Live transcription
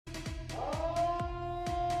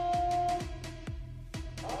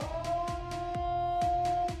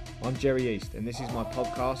I'm Jerry East, and this is my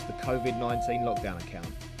podcast, The COVID-19 Lockdown Account.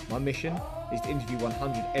 My mission is to interview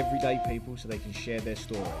 100 everyday people so they can share their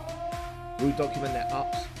story. We'll document their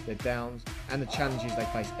ups, their downs, and the challenges they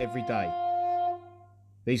face every day.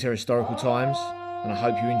 These are historical times, and I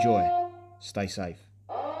hope you enjoy. Stay safe.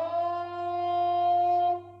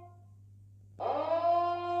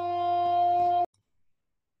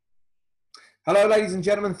 Hello, ladies and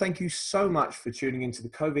gentlemen. Thank you so much for tuning into the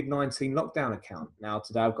COVID-19 Lockdown Account. Now,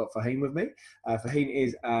 today I've got Farheen with me. Farheen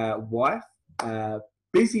is a wife,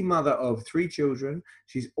 busy mother of 3 children.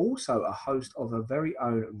 She's also a host of her very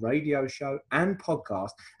own radio show and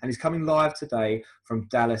podcast, and is coming live today from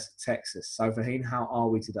Dallas, Texas. So, Farheen, how are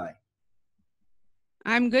we today?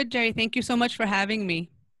 I'm good, Jerry. Thank you so much for having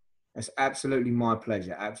me. It's absolutely my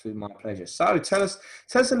pleasure. Absolutely my pleasure. So, tell us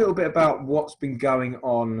a little bit about what's been going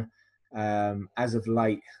on as of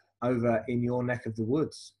late over in your neck of the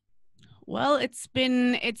woods. Well, it's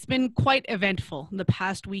been quite eventful the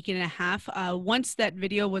past week and a half. Once that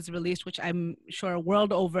video was released, which I'm sure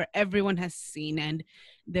world over everyone has seen, and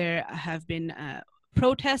there have been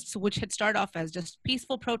protests which had started off as just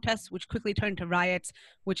peaceful protests, which quickly turned to riots,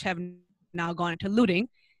 which have now gone to looting.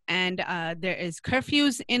 And there is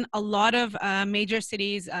curfews in a lot of major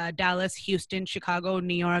cities, Dallas, Houston, Chicago,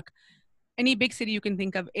 New York. Any big city you can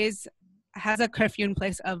think of has a curfew in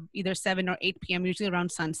place of either 7 or 8 p.m., usually around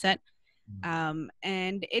sunset.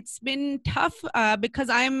 And it's been tough because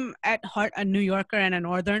I'm at heart a New Yorker and a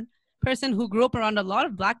Northern person who grew up around a lot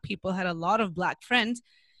of Black people, had a lot of Black friends,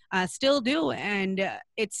 still do. And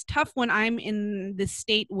it's tough when I'm in this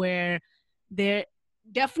state where there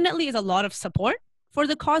definitely is a lot of support for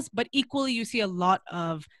the cause, but equally you see a lot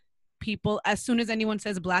of people, as soon as anyone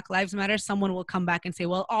says Black Lives Matter, someone will come back and say,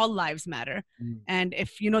 well, all lives matter. And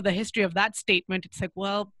if you know the history of that statement, it's like,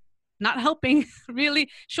 well, not helping really.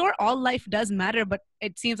 Sure, all life does matter, but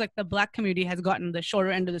it seems like the Black community has gotten the shorter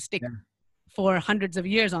end of the stick for hundreds of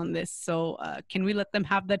years on this. So can we let them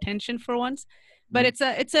have the attention for once? But it's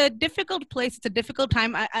a difficult place. It's a difficult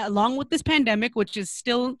time, along with this pandemic, which is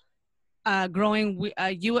still growing.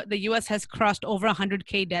 The U.S. has crossed over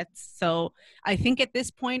 100K deaths. So I think at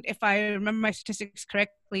this point, if I remember my statistics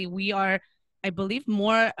correctly, we are, I believe,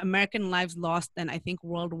 more American lives lost than I think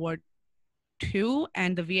World War II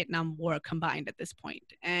and the Vietnam War combined at this point.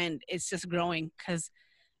 And it's just growing because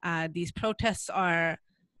these protests are,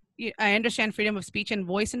 I understand freedom of speech and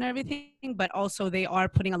voice and everything, but also they are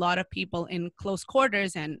putting a lot of people in close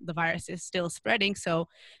quarters and the virus is still spreading. So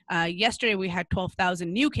yesterday we had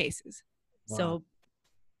 12,000 new cases. Wow. So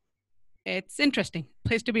it's interesting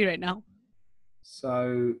place to be right now.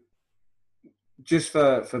 So just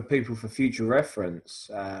for people for future reference,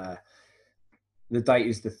 the date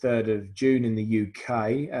is the 3rd of June in the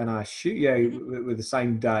UK, and I shoot you with the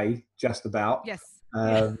same day, just about. Yes.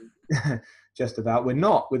 Just about. We're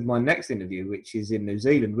not with my next interview, which is in New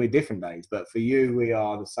Zealand. We're different days, but for you, we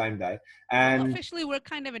are the same day. And officially, we're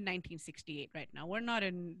kind of in 1968 right now. We're not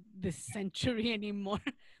in this century anymore.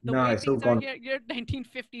 No, it's all gone. You're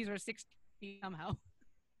 1950s or 60s somehow.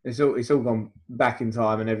 It's all gone back in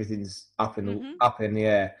time, and everything's up in the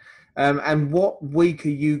air. And what week are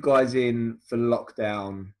you guys in for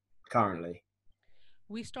lockdown currently?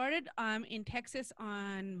 We started in Texas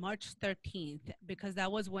on March 13th because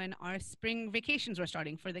that was when our spring vacations were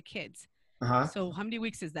starting for the kids. So how many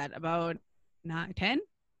weeks is that? About 9, 10,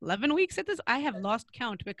 11 weeks at this? I have lost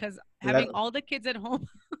count because having all the kids at home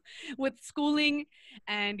with schooling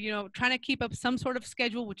and, trying to keep up some sort of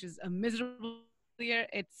schedule, which is a miserable year.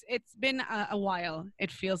 It's been a while,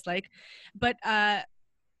 it feels like. But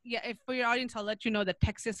if for your audience, I'll let you know that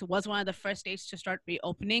Texas was one of the first states to start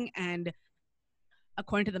reopening, and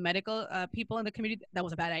according to the medical people in the community, that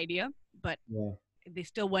was a bad idea, but they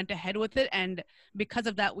still went ahead with it. And because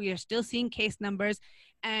of that, we are still seeing case numbers.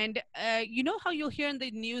 And you know how you'll hear in the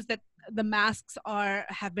news that the masks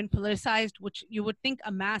have been politicized, which you would think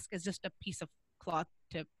a mask is just a piece of cloth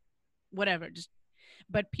to whatever,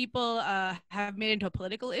 but people have made it into a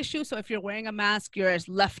political issue. So if you're wearing a mask, you're as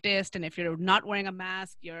leftist. And if you're not wearing a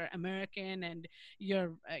mask, you're American and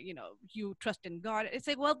you're, you trust in God. It's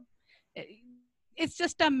like, well, it's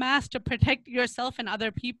just a mask to protect yourself and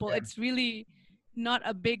other people. It's really not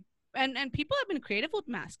a big, and people have been creative with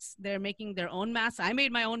masks. They're making their own masks. I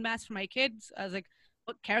made my own mask for my kids. I was like,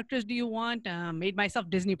 what characters do you want? Made myself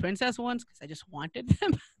Disney princess once because I just wanted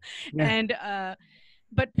them. And,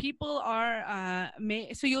 but people are,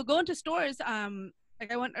 so you'll go into stores.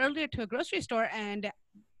 Like I went earlier to a grocery store, and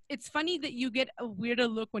it's funny that you get a weirder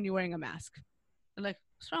look when you're wearing a mask. They're like,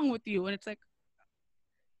 what's wrong with you? And it's like,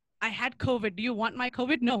 I had COVID. Do you want my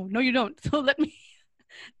COVID? No, you don't. So let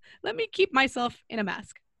me keep myself in a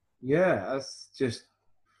mask. Yeah, that's just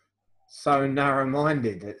so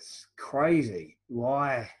narrow-minded. It's crazy.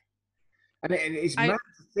 Why? And it's I mad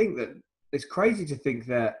to think that it's crazy to think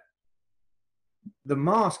that the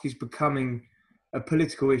mask is becoming a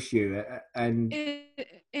political issue, and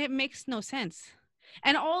it makes no sense.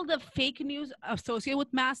 And all the fake news associated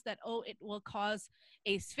with masks, that it will cause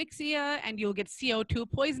asphyxia and you'll get CO2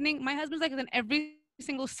 poisoning. My husband's like, then every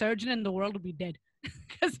single surgeon in the world will be dead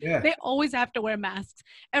because yeah. they always have to wear masks.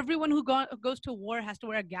 Everyone who goes to war has to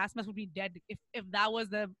wear a gas mask, would be dead if that was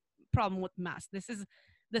the problem with masks. This is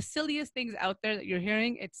the silliest things out there that you're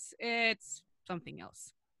hearing. It's something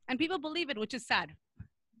else, and people believe it, which is sad.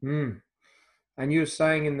 Mm. And you were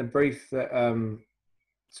saying in the brief that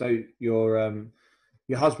so your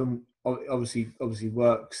husband obviously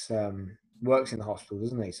works in the hospital,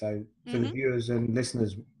 doesn't he? So for the Hmm. viewers and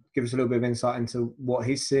listeners, give us a little bit of insight into what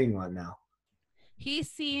he's seeing right now. He's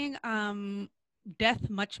seeing death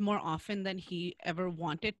much more often than he ever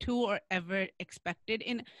wanted to or ever expected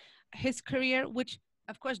in his career, which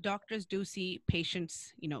of course doctors do see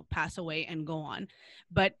patients, pass away and go on,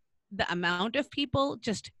 but the amount of people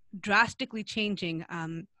just drastically changing.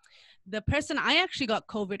 The person I actually got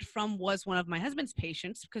COVID from was one of my husband's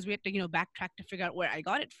patients, because we had to, backtrack to figure out where I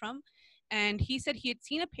got it from. And he said he had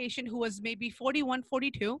seen a patient who was maybe 41,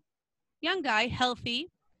 42, young guy, healthy,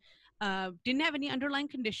 didn't have any underlying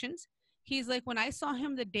conditions. He's like, when I saw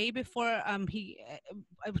him the day before,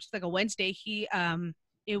 which is like a Wednesday,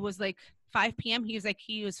 it was like 5 p.m. He was like,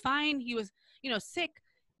 he was fine. He was, sick.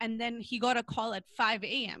 And then he got a call at 5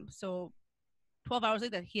 a.m. So 12 hours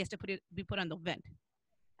later, he has to be put on the vent.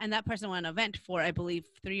 And that person went on a vent for, I believe,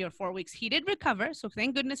 3 or 4 weeks. He did recover, so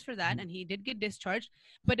thank goodness for that, and he did get discharged.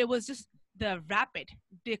 But it was just the rapid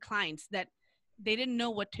declines that they didn't know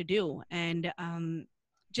what to do, and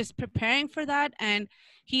just preparing for that. And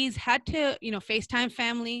he's had to, FaceTime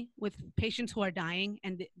family with patients who are dying,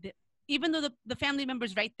 and even though the family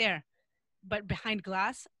member's right there, but behind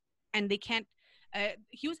glass, and they can't.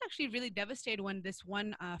 He was actually really devastated when this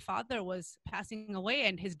one father was passing away,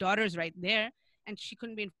 and his daughter's right there, and she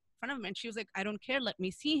couldn't be in front of him. And she was like, "I don't care, let me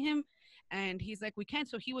see him." And he's like, "We can't."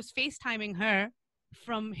 So he was FaceTiming her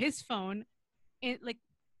from his phone, in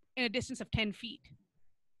a distance of 10 feet.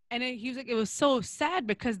 And he was like, it was so sad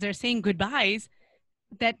because they're saying goodbyes,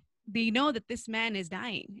 that they know that this man is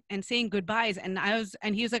dying and saying goodbyes. And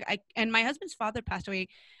he was like, and my husband's father passed away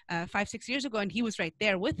 5, 6 years ago, and he was right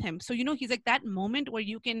there with him. So, he's like, that moment where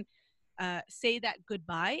you can say that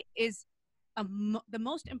goodbye is the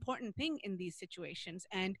most important thing in these situations.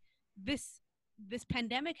 And this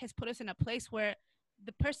pandemic has put us in a place where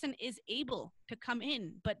the person is able to come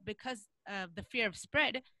in, but because of the fear of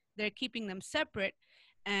spread, they're keeping them separate.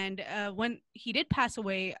 And when he did pass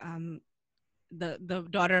away, the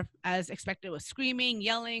daughter, as expected, was screaming,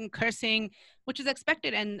 yelling, cursing, which is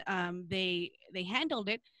expected, and they handled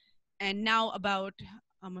it. And now, about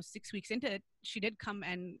almost 6 weeks into it, she did come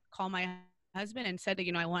and call my husband and said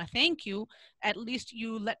that, I want to thank you. At least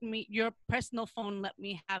you let me, your personal phone let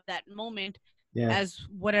me have that moment, Yeah. as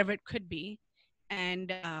whatever it could be.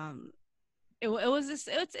 And it was this,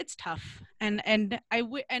 it's tough. And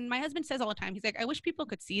my husband says all the time, he's like, I wish people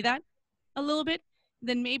could see that a little bit,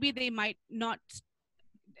 then maybe they might not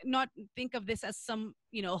think of this as some,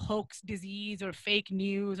 hoax disease or fake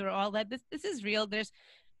news or all that. This is real. There's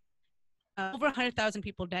over 100,000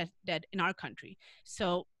 people dead in our country,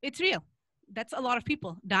 so it's real. That's a lot of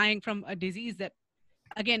people dying from a disease that,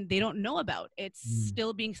 again, they don't know about. It's Mm.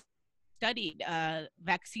 still being studied.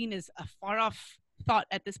 Vaccine is a far off thought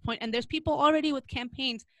at this point, and there's people already with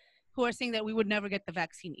campaigns who are saying that we would never get the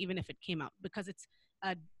vaccine even if it came out, because it's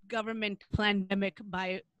a government pandemic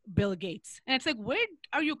by Bill Gates. And it's like, where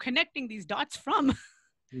are you connecting these dots from?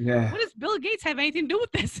 Yeah. What does Bill Gates have anything to do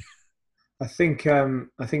with this? I think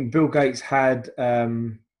Bill Gates had a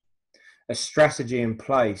strategy in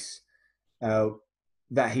place uh,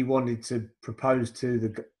 that he wanted to propose to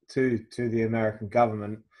the American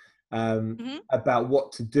government Mm-hmm. about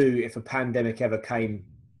what to do if a pandemic ever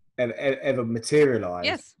materialized.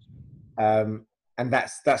 Yes. um, and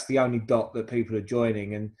that's the only dot that people are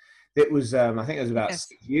joining. And it was I think it was about Yes.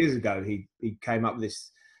 6 years ago he came up with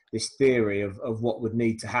this theory of what would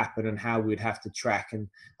need to happen and how we'd have to track. And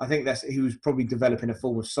I think that's he was probably developing a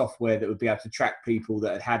form of software that would be able to track people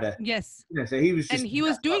that had a Yes. so he was And just he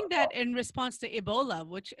was doing that in response to Ebola,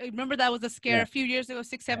 which, remember, that was a scare yeah a few years ago,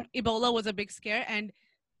 six, yeah seven. Ebola was a big scare. And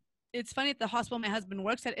it's funny, the hospital my husband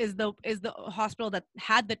works at is the hospital that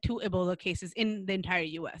had the 2 Ebola cases in the entire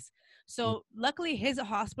US. So luckily his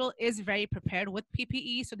hospital is very prepared with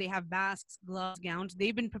PPE. So they have masks, gloves, gowns.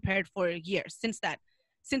 They've been prepared for years since that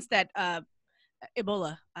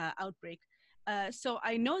Ebola outbreak. So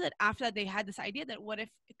I know that after that they had this idea that what if,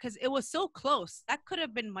 because it was so close, that could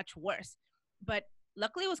have been much worse, but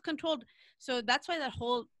luckily it was controlled. So that's why that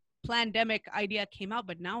whole pandemic idea came out.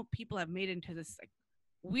 But now people have made it into this like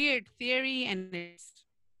weird theory, and it's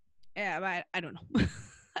yeah, I don't know.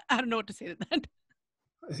 I don't know what to say to that.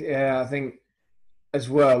 Yeah, I think as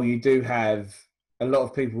well, you do have a lot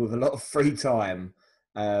of people with a lot of free time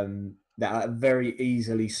that are very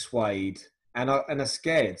easily swayed and are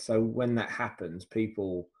scared. So when that happens,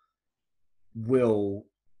 people will,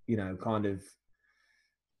 kind of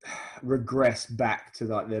regress back to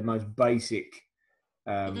like their most basic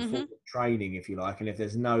form Mm-hmm. of training, if you like. And if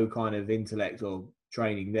there's no kind of intellect or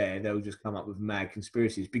training there, they'll just come up with mad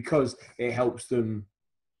conspiracies because it helps them.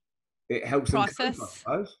 It helps them cope, I Process,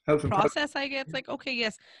 suppose. Helps them cope. process. I guess like okay,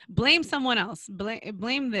 yes, blame someone else,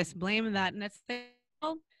 blame this, blame that, and it's like,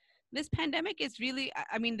 well, this pandemic is really.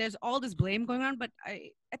 I mean, there's all this blame going on, but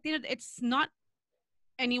at the end, it's not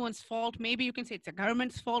anyone's fault. Maybe you can say it's the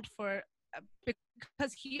government's fault for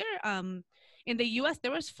because here in the US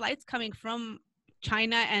there was flights coming from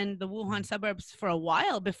China and the Wuhan suburbs for a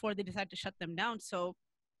while before they decided to shut them down. So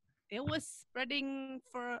it was spreading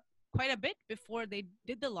for quite a bit before they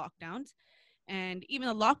did the lockdowns, and even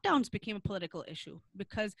the lockdowns became a political issue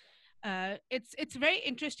because it's very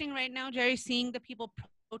interesting right now, Jerry, seeing the people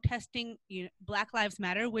protesting, Black Lives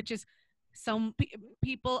Matter, which is some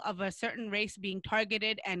people of a certain race being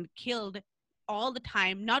targeted and killed all the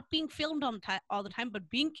time, not being filmed all the time, but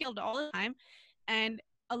being killed all the time. And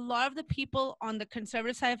a lot of the people on the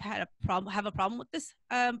conservative side have a problem with this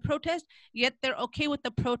protest, yet they're okay with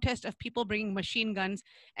the protest of people bringing machine guns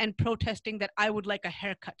and protesting that I would like a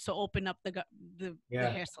haircut, so open up the Yeah,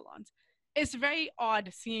 hair salons. It's very odd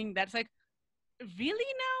seeing that. It's like, really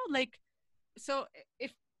now? Like, so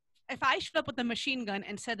if I showed up with a machine gun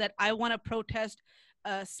and said that I want to protest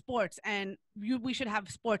sports and we should have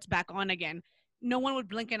sports back on again, no one would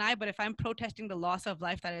blink an eye. But if I'm protesting the loss of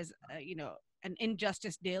life that is, an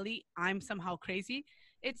injustice daily, I'm somehow crazy.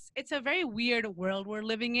 It's a very weird world we're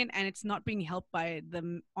living in, and it's not being helped by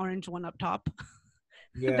the orange one up top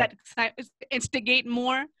yeah, that instigate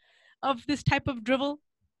more of this type of drivel.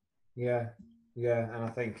 yeah, yeah. And I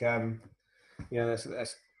think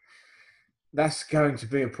that's going to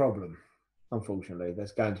be a problem. Unfortunately,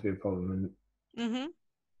 that's going to be a problem, and Hmm.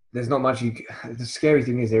 there's not much you. The scary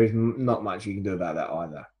thing is there is not much you can do about that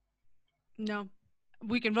either. No,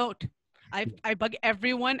 we can vote. I bug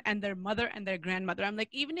everyone and their mother and their grandmother. I'm like,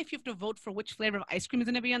 even if you have to vote for which flavor of ice cream is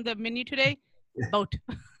going to be on the menu today, vote.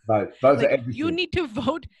 Vote for Like you everything. need to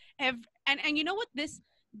vote. And you know what,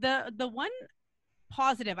 the one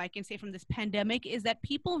positive I can say from this pandemic is that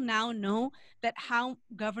people now know that how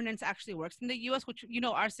governance actually works in the US, which,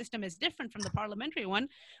 our system is different from the parliamentary one,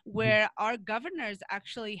 where our governors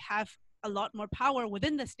actually have a lot more power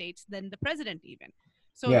within the states than the president even.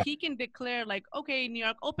 So Yeah, he can declare like, okay, New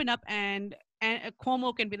York, open up, and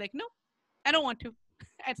Cuomo can be like, no, I don't want to.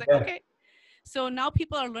 It's like, yeah, okay. So now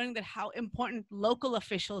people are learning that how important local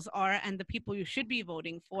officials are and the people you should be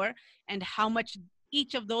voting for, and how much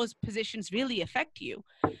each of those positions really affect you.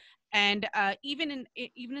 And even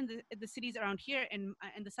in the cities around here in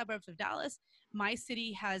the suburbs of Dallas, my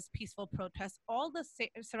city has peaceful protests. All the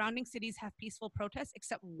surrounding cities have peaceful protests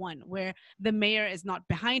except one where the mayor is not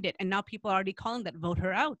behind it, and now people are already calling that vote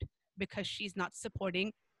her out because she's not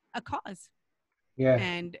supporting a cause. yeah.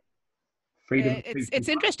 And Freedom of it's people.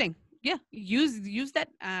 interesting. Yeah, use that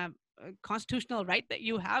constitutional right that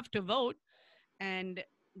you have to vote and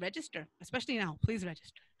register, especially now. Please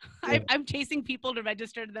register. Yeah, I'm chasing people to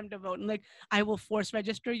register them to vote. And like, I will force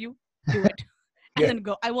register you. Do it, and yeah. then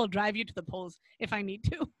go. I will drive you to the polls if I need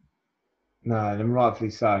to. No, and rightfully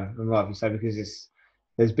so. And rightfully so because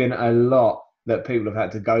there's been a lot that people have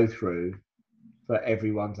had to go through for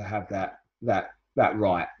everyone to have that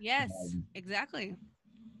right. Yes, Um, exactly.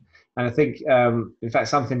 and I think, in fact,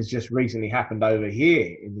 something's just recently happened over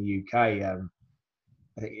here in the UK.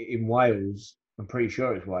 I think in Wales, I'm pretty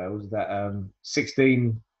sure it's Wales, that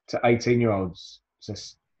 16 to 18-year-olds, so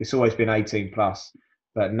it's always been 18 plus,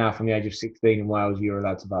 but now from the age of 16 in Wales, you're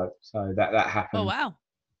allowed to vote. So that Oh happened. wow,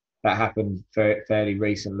 That happened fairly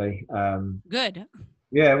recently. good.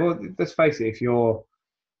 Yeah, well, let's face it. If you're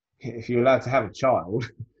allowed to have a child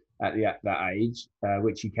at that age,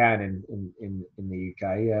 which you can in the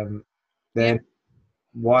UK, Yeah. then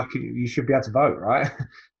why could you should be able to vote, right?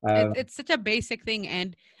 um, It's such a basic thing,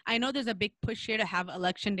 and I know there's a big push here to have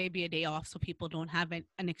election day be a day off so people don't have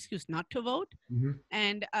an excuse not to vote. mhm.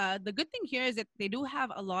 And the good thing here is that they do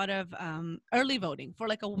have a lot of early voting for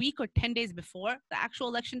like a week or 10 days before the actual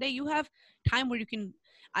election day. You have time where you can.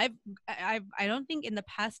 I've, I don't think in the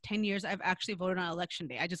past 10 years I've actually voted on election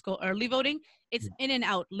day. I just go early voting. It's in and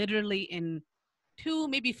out literally in 2,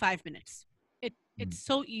 maybe 5 minutes. It's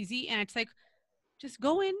so easy, and it's like just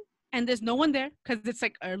go in and there's no one there because it's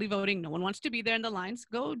like early voting. No one wants to be there in the lines.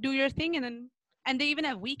 Go do your thing, and they even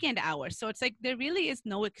have weekend hours. So it's like there really is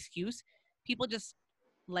no excuse. People just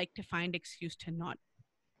like to find excuse to not.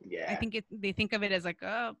 I Yeah, think they think of it as like,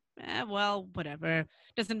 oh, well, whatever,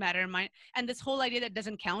 doesn't matter. And this whole idea that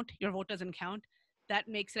doesn't count, your vote doesn't count, that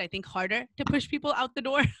makes it, I think, harder to push people out the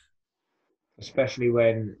door. especially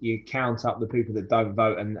when you count up the people that don't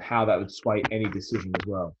vote and how that would sway any decision as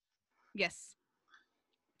well. Yes,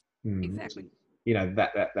 Hmm. exactly. You know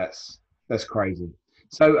that's crazy.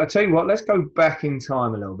 So I tell you what, let's go back in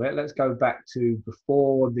time a little bit. Let's go back to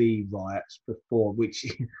before the riots, before which,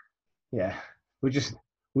 yeah, we'll just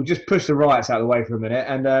we'll just push the riots out of the way for a minute,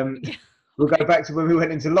 and Yeah. we'll go Okay. back to when we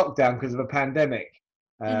went into lockdown because of a pandemic.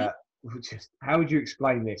 Hmm. Uh, just how would you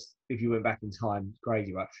explain this if you went back in time? It's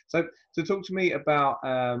crazy, right? So talk to me about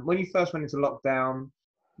when you first went into lockdown.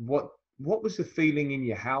 What what was the feeling in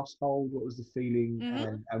your household? What was the feeling,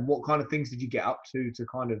 Hmm. and what kind of things did you get up to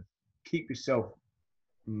kind of keep yourself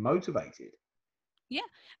motivated? Yeah.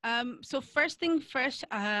 So first thing first,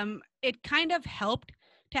 it kind of helped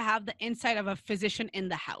to have the insight of a physician in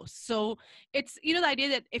the house. So it's, the idea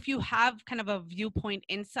that if you have kind of a viewpoint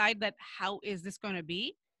inside that how is this going to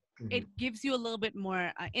be, Mhm. it gives you a little bit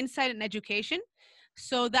more insight and education.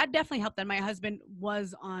 So that definitely helped. That my husband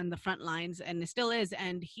was on the front lines and still is,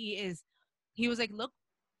 and he was like, look,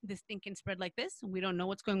 this thing can spread like this. We don't know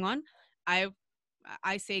what's going on. I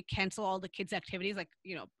I say cancel all the kids' activities, like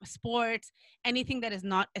sports, anything that is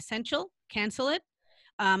not essential, cancel it.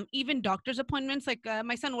 Even doctor's appointments, like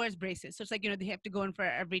my son wears braces, so it's like they have to go in for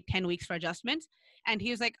every 10 weeks for adjustments, and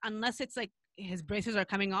he was like, unless it's like his braces are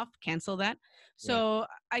coming off, cancel that. Yeah, So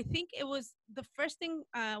I think it was the first thing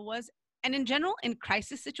was, and in general, in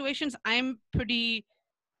crisis situations,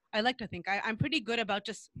 I like to think I'm pretty good about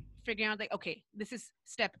just figuring out like, okay, this is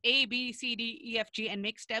step A, B, C, D, E, F, G, and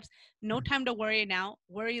make steps. No time to worry now,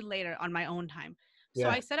 worry later on my own time. So yeah,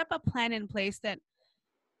 I set up a plan in place that,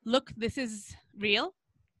 look, this is real.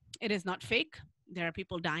 It is not fake. There are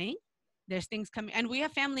people dying. There's things coming. And we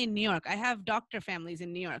have family in New York. I have doctor families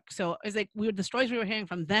in New York. So it's like the stories we were hearing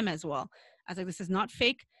from them as well. I was like, this is not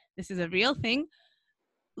fake. This is a real thing.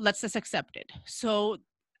 Let's just accept it. So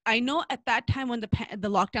I know at that time when the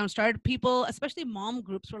lockdown started, people, especially mom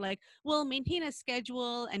groups, were like, "Well, maintain a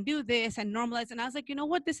schedule and do this and normalize." And I was like, you know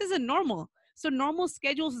what? This isn't normal. So normal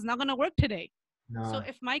schedules is not going to work today. So no,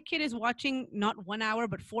 if my kid is watching not 1 hour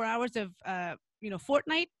but 4 hours of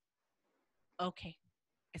Fortnite, okay,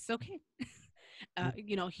 it's okay.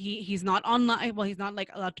 He's not online. Well, he's not like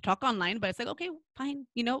allowed to talk online, but it's like, okay, fine.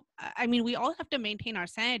 I mean, we all have to maintain our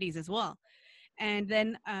sanities as well. And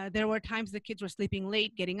then there were times the kids were sleeping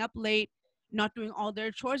late, getting up late, not doing all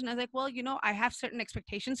their chores. And I was like, well, I have certain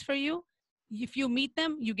expectations for you. If you meet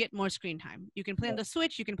them, you get more screen time. You can play on the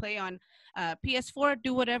Switch, you can play on PS4,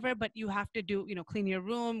 do whatever, but you have to do, clean your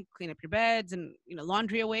room, clean up your beds, and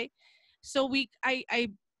laundry away. So I,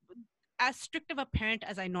 as strict of a parent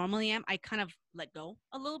as I normally am, I kind of let go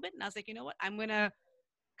a little bit, and I was like, you know what, I'm gonna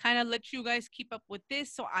kind of let you guys keep up with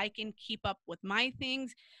this so I can keep up with my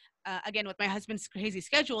things. Again, with my husband's crazy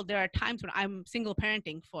schedule, there are times when I'm single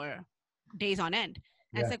parenting for days on end.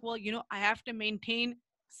 And it's yeah, like, well, I have to maintain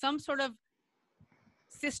some sort of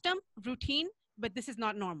system, routine, but this is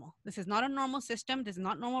not normal. This is not a normal system. This is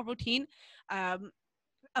not normal routine. Um,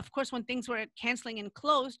 of course, when things were canceling and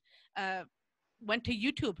closed, uh, went to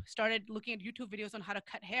YouTube, started looking at YouTube videos on how to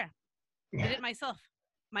cut hair, did yeah, it myself.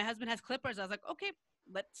 My husband has clippers. I was like, okay,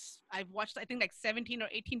 I've watched, I think, like 17 or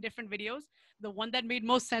 18 different videos. The one that made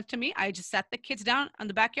most sense to me, I just sat the kids down on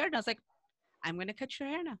the backyard and I was like, I'm going to cut your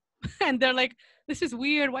hair now. And they're like, this is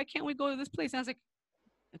weird. Why can't we go to this place? And I was like,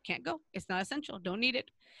 I can't go. It's not essential. Don't need it.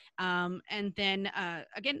 And then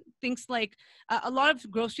again, things like a lot of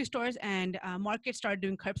grocery stores and markets started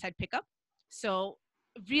doing curbside pickup. So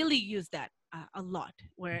really use that a lot,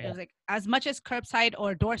 where it yeah, was like as much as curbside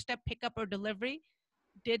or doorstep pickup or delivery,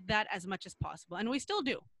 did that as much as possible, and we still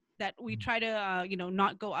do that. We try to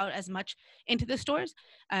not go out as much into the stores,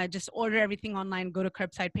 just order everything online, go to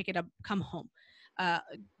curbside, pick it up, come home. uh,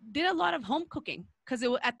 did a lot of home cooking because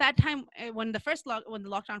at that time when the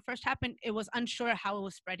lockdown first happened, it was unsure how it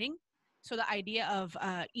was spreading. So the idea of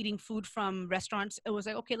eating food from restaurants, it was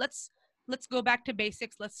like, okay, let's go back to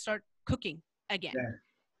basics. Let's start cooking again. Yeah.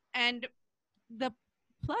 And the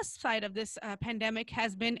plus side of this pandemic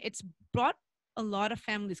has been it's brought a lot of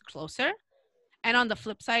families closer. And on the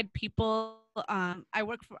flip side, people, I'm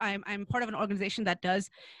part of an organization that does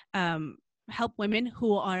um, help women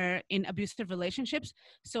who are in abusive relationships.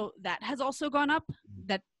 So that has also gone up,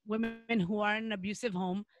 that women who are in an abusive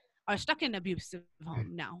home are stuck in an abusive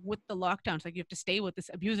home now with the lockdowns. Like you have to stay with this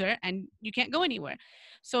abuser and you can't go anywhere.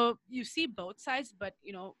 So you see both sides, but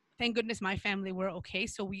thank goodness my family were okay.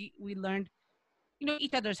 So we learned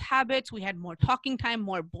each other's habits. We had more talking time,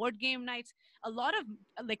 more board game nights. A lot of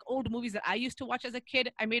like old movies that I used to watch as a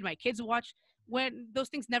kid, I made my kids watch when those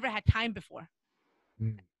things never had time before.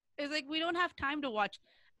 Mm. It's like we don't have time to watch,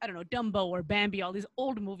 I don't know, Dumbo or Bambi, all these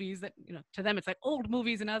old movies that to them it's like old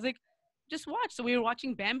movies. And I was like, just watch. So we were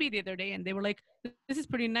watching Bambi the other day and they were like, this is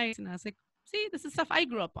pretty nice. And I was like, see, this is stuff I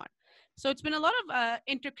grew up on. So it's been a lot of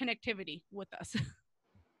interconnectivity with us.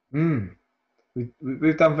 Mm.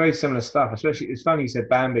 We've done very similar stuff. Especially, it's funny you said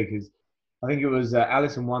Bambi because I think it was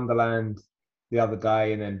Alice in Wonderland the other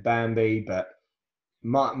day, and then Bambi. But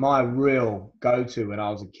my real go to when I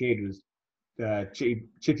was a kid was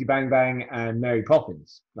Chitty Bang Bang and Mary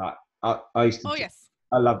Poppins. Like I used to, Oh, yes.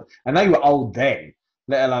 I loved, and they were old then,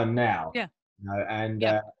 let alone now. Yeah. And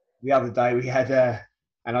Yeah. the other day we had,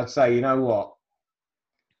 and I'd say, you know what,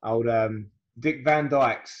 old Dick Van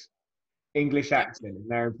Dyke's English Yep. accent in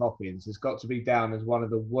Mary Poppins has got to be down as one of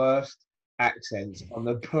the worst accents on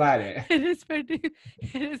the planet. It is pretty,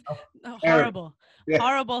 it is Terrible. horrible,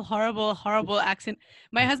 Yeah. horrible accent.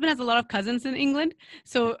 My husband has a lot of cousins in England,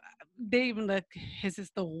 so they even like his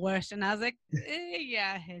is the worst, and I was like,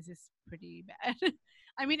 yeah, his is pretty bad.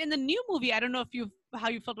 I mean, in the new movie, I don't know if you how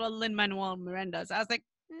you felt about Lin Manuel Miranda's. I was like,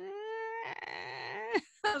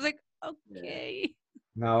 I was like, Yeah. okay,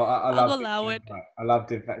 No, I I'll love Dick allow Van it. Dyke. I love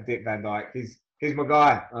Dick Van Dyke. He's my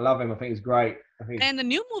guy. I love him. I think he's great. I think And the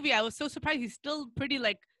new movie, I was so surprised. He's still pretty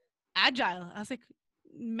like agile. I was like,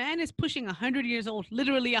 man is pushing 100 years old,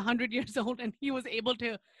 literally 100 years old, and he was able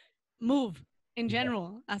to move in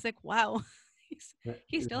general. I was like, wow,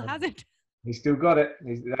 he still has it. he's still got it.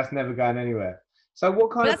 That's never going anywhere. So what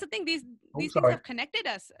But kind of? that's the thing; Oh, these things sorry. have connected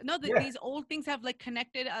us. No, Yeah. these old things have like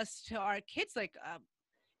connected us to our kids. Like,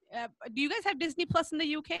 do you guys have Disney Plus in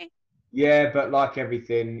the UK? Yeah, but like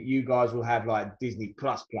everything, you guys will have like Disney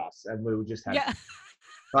Plus Plus, and we will just have Yeah.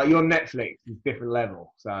 like your Netflix is different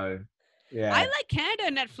level. So I yeah, like Canada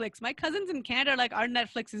Netflix. My cousins in Canada are like, our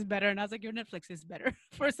Netflix is better. And I was like, your Netflix is better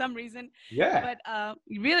for some reason. yeah, But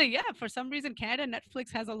really, yeah, for some reason, Canada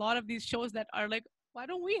Netflix has a lot of these shows that are like, why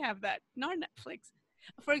don't we have that in our Netflix?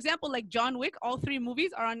 For example, like John Wick, all three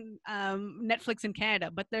movies are on Netflix in Canada,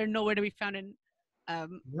 but they're nowhere to be found in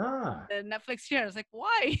nah. the Netflix here. I was like,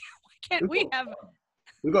 why? Why can't We've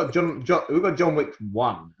we got have? John Wick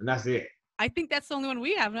 1, and that's it. I think that's the only one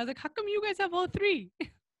we have. And I was like, how come you guys have all three?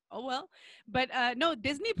 Oh well. But no,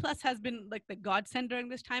 Disney Plus has been like the godsend during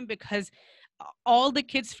this time because all the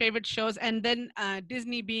kids' favorite shows, and then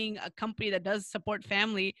Disney being a company that does support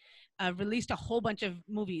family, released a whole bunch of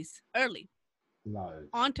movies early Loads.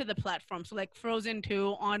 onto the platform. So like Frozen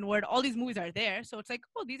 2, Onward, all these movies are there. So it's like,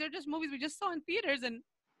 oh, these are just movies we just saw in theaters and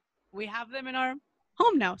we have them in our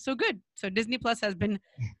home now. So good. So Disney Plus has been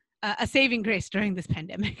a saving grace during this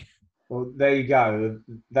pandemic. Well, there you go.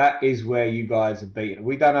 That is where you guys have beaten.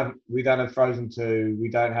 We don't have Frozen 2. We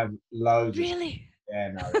don't have loads of. Really?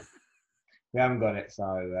 Yeah, no, we haven't got it.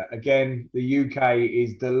 So again, the UK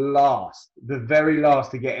is the very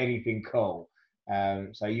last to get anything cool.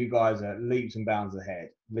 So you guys are leaps and bounds ahead.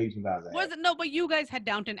 Leaps and bounds ahead. Was it no? But you guys had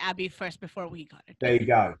Downton Abbey first before we got it. There you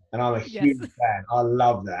go. And I'm a Yes, huge fan. I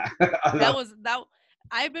love that. I that love. was that.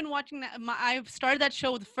 I've been watching that. I've started that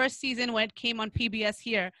show the first season when it came on PBS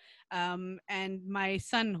here, and my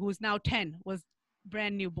son, who's now 10, was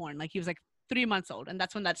brand newborn. Like he was like 3 months old, and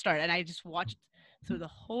that's when that started. And I just watched through the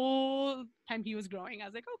whole time he was growing. I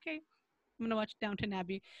was like, okay, I'm gonna watch Downton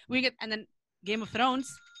Abbey. And then Game of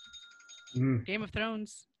Thrones. Mm, Game of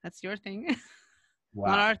Thrones. That's your thing, not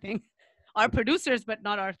wow. our thing. Our producers, but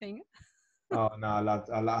not our thing. Oh no, I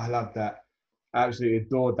love that. I absolutely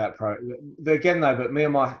adored that Again though, but me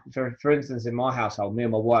and for instance, in my household, me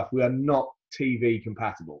and my wife, we are not TV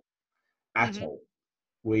compatible at Mm-hmm. all.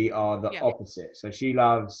 We are the Yeah. opposite. So she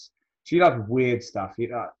loves weird stuff.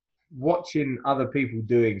 Watching other people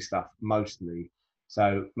doing stuff mostly.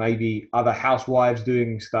 So maybe other housewives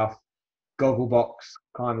doing stuff, Gogglebox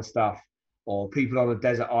kind of stuff, or people on a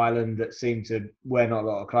desert island that seem to wear not a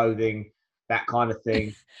lot of clothing. that kind of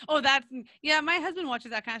thing. Oh, that's yeah. My husband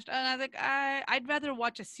watches that kind of stuff, and I was like, I'd rather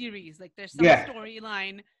watch a series. Like, there's some Yeah,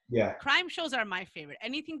 storyline. yeah. Crime shows are my favorite.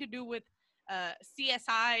 Anything to do with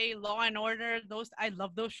CSI, Law and Order, those I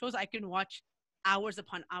love those shows. I can watch hours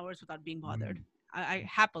upon hours without being bothered. Mm. I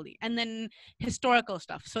happily. And then historical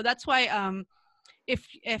stuff. So that's why if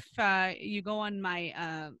you go on my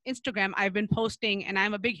Instagram, I've been posting, and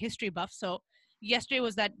I'm a big history buff. So yesterday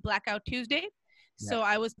was that Blackout Tuesday. Yeah. So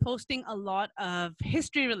I was posting a lot of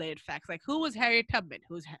history related facts, like who was Harriet Tubman,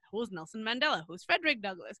 who's Nelson Mandela, who's Frederick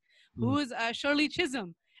Douglass, Mm. who's Shirley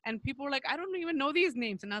Chisholm, and people were like, I don't even know these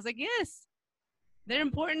names, and I was like, yes, they're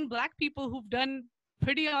important Black people who've done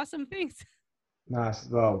pretty awesome things. Nice.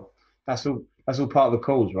 Well, that's all part of the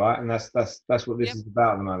cause, right? And that's what this Yep. is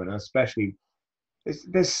about at the moment. And especially,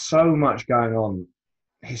 there's so much going on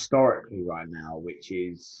historically right now, which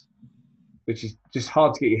is just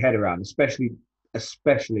hard to get your head around, especially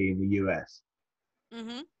in the US.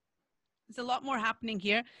 Mm-hmm. There's a lot more happening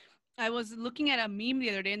here. I was looking at a meme the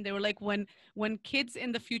other day, and they were like, when kids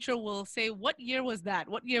in the future will say, "What year was that?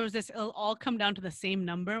 What year was this?" It'll all come down to the same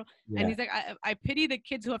number. And Yeah. he's like, I pity the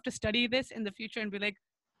kids who have to study this in the future and be like,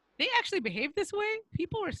 they actually behaved this way.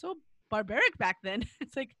 People were so barbaric back then.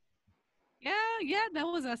 It's like, yeah, that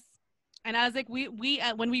was us. And I was like, we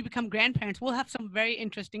when we become grandparents, we'll have some very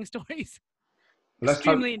interesting stories, Let's hope.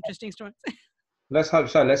 extremely interesting stories. Let's hope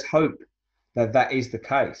so. Let's hope that that is the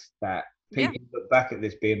case. That Yeah, people look back at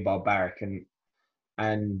this being barbaric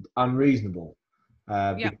and unreasonable,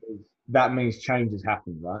 yeah, because that means change has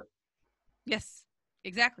happened, right? yes,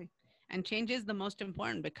 exactly. And change is the most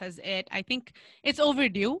important because I think it's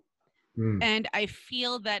overdue. Mm. And I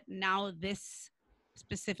feel that now this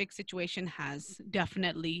specific situation has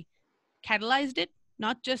definitely catalyzed it.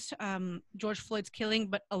 Not just George Floyd's killing,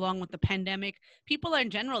 but along with the pandemic, people are in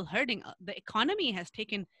general hurting. The economy has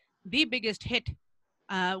taken the biggest hit.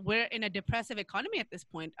 We're in a depressive economy at this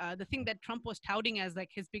point. The thing that Trump was touting as like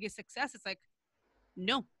his biggest success, it's like,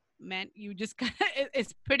 no, man, you just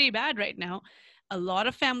it's pretty bad right now. A lot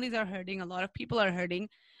of families are hurting. A lot of people are hurting.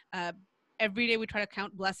 Uh, every day we try to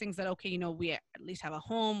count blessings that, okay, we at least have a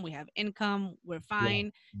home, we have income, we're Yeah.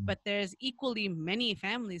 fine. But there's equally many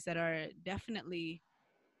families that are definitely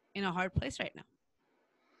in a hard place right now.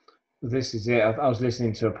 This is it. I was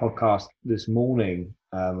listening to a podcast this morning.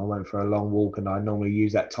 I went for a long walk, and I normally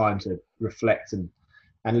use that time to reflect and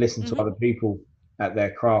listen to Mm-hmm. other people at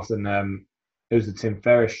their craft. And it was the Tim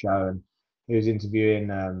Ferriss show, and he was interviewing.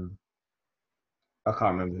 I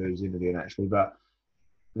can't remember who he was interviewing actually, but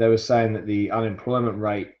they were saying that the unemployment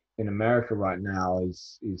rate in America right now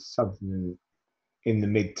is something in the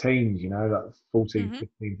mid-teens, like 14,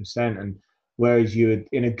 Mm-hmm. 15%. And whereas you would,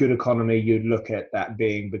 in a good economy, you'd look at that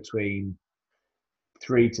being between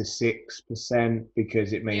 3 to 6%,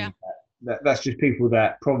 because it Yeah. means that's just people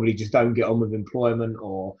that probably just don't get on with employment,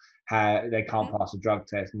 or they can't Mm-hmm. pass a drug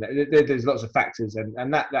test. And there's lots of factors, and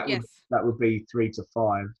Yes. that would be 3 to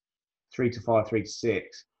 5, 3 to 5, 3 to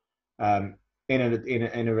 6. Um,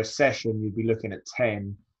 in a recession, you'd be looking at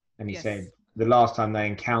 10. And he said Yes. the last time they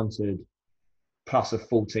encountered plus of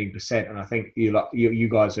 14%, and I think you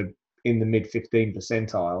guys are in the mid 15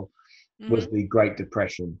 percentile, was Mm-hmm. the Great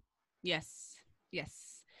Depression. Yes.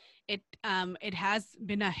 Yes. It has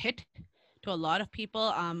been a hit to a lot of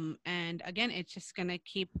people. And again, it's just gonna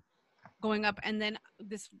keep going up. And then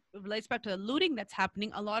this relates back to the looting that's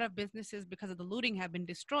happening. A lot of businesses, because of the looting, have been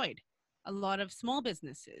destroyed. A lot of small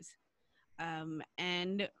businesses,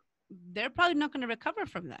 and they're probably not going to recover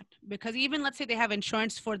from that, because even let's say they have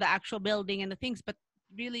insurance for the actual building and the things, but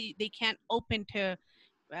really they can't open to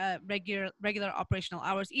regular operational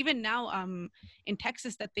hours. Even now, in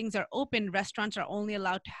Texas, that things are open, restaurants are only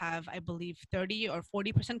allowed to have, I believe, 30 or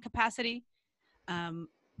 40% capacity. Um,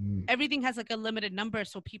 Mm. Everything has like a limited number,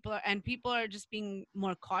 so people are just being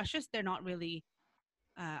more cautious. They're not really.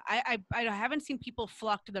 I haven't seen people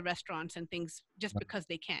flock to the restaurants and things just because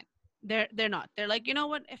they can. They're not. They're like, you know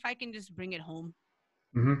what? If I can just bring it home,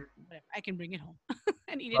 Mm-hmm. but I can bring it home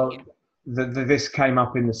and eat it here. Well, this came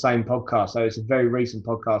up in the same podcast. So it's a very recent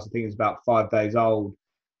podcast. I think it's about 5 days old.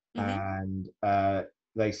 Mm-hmm. And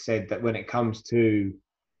they said that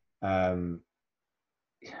um,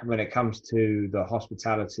 when it comes to the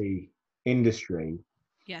hospitality industry,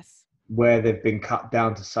 Yes. where they've been cut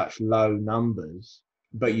down to such low numbers,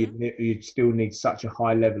 but Mm-hmm. you'd still need such a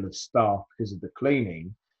high level of staff because of the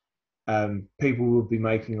cleaning. People would be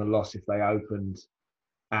making a loss if they opened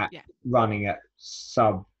at Yeah. running at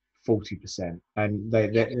sub 40%, and Yeah.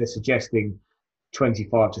 they're suggesting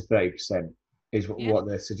 25 to 30% is Yeah. what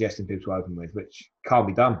they're suggesting people to open with, which can't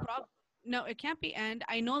be done. No, it can't be. And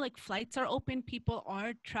I know like flights are open, people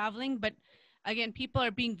are traveling, but again, people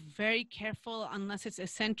are being very careful unless it's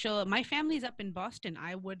essential. My family's up in Boston.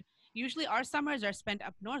 I would usually our summers are spent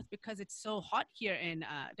up north because it's so hot here in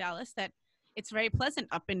Dallas that it's very pleasant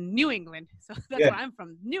up in New England. So that's Yeah. where I'm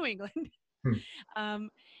from, New England. Hmm. um,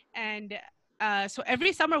 and so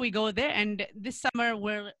every summer we go there, and this summer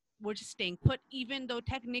we're just staying put, even though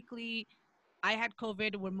technically I had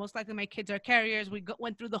COVID. Where most likely my kids are carriers.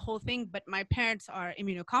 Went through the whole thing, but my parents are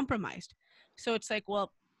immunocompromised. So it's like,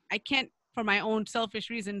 well, I can't, for my own selfish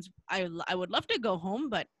reasons. I would love to go home,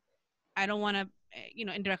 but I don't want to,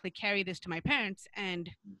 indirectly carry this to my parents and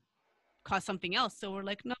cause something else. So we're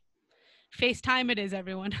like, no, FaceTime it is,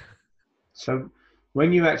 everyone. So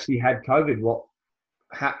when you actually had COVID,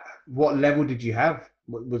 ha, what level did you have?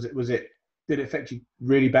 Was it did it affect you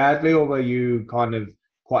really badly, or were you kind of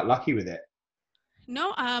quite lucky with it?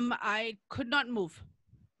 No, I could not move.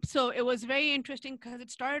 So it was very interesting because it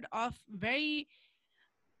started off very,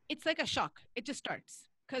 it's like a shock. It just starts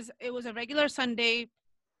because it was a regular Sunday,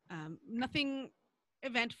 nothing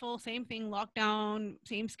eventful, same thing, lockdown,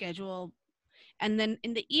 same schedule. And then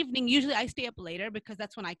in the evening, usually I stay up later because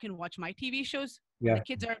that's when I can watch my TV shows when the Yeah,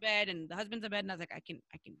 kids are in bed and the husband's in bed. And I was like, I can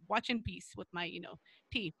watch in peace with my,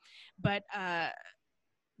 tea. But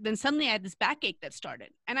then suddenly I had this backache that started.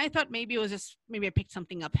 And I thought maybe it was just, maybe I picked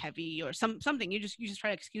something up heavy or something. You just try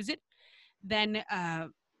to excuse it. Then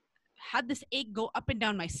had this ache go up and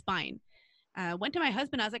down my spine. Went to my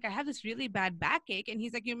husband. I was like, I have this really bad backache, and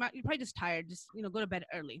he's like, you're probably just tired. Just go to bed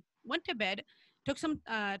early. Went to bed, took some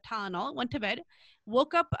Tylenol. Went to bed,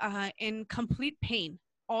 woke up in complete pain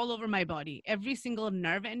all over my body. Every single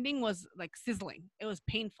nerve ending was like sizzling. It was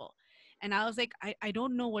painful, and I was like, I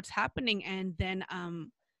don't know what's happening. And then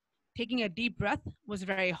taking a deep breath was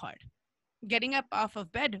very hard. Getting up off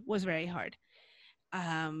of bed was very hard.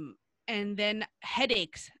 um, and then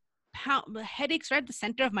headaches, headaches right at the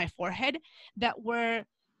center of my forehead that were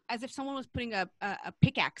as if someone was putting a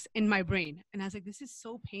pickaxe in my brain. And I was like, this is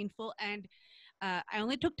so painful. And I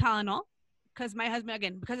only took Tylenol because my husband,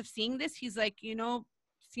 again, because of seeing this, he's like,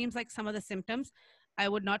 seems like some of the symptoms. I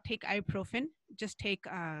would not take ibuprofen, just take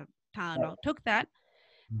Tylenol. Took that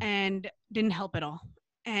and didn't help at all.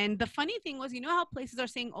 And the funny thing was, how places are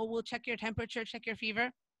saying, oh, we'll check your temperature, check your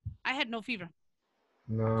fever. I had no fever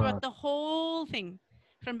throughout no, the whole thing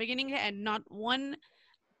from beginning to end, not 1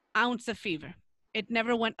 ounce of fever. It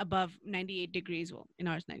never went above 98 degrees. Well, in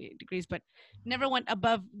ours, 98 degrees, but never went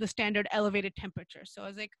above the standard elevated temperature. So I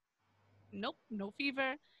was like, nope, no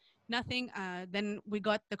fever, nothing. Then we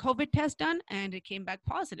got the COVID test done and it came back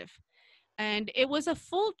positive. And it was a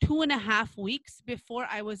full 2.5 weeks before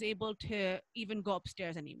I was able to even go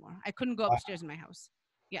upstairs anymore. I couldn't go upstairs in my house.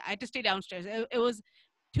 Yeah, I had to stay downstairs. It was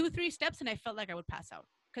 2, 3 steps and I felt like I would pass out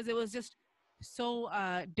because it was just so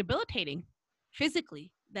debilitating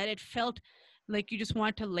physically that it felt like you just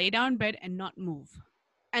want to lay down in bed and not move.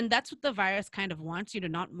 And that's what the virus kind of wants, you to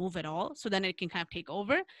not move at all, so then it can kind of take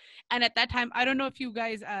over. And at that time, I don't know if you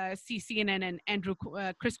guys see CNN and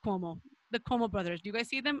Chris Cuomo, the Cuomo brothers. Do you guys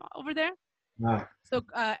see them over there? no. So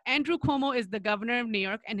Andrew Cuomo is the governor of New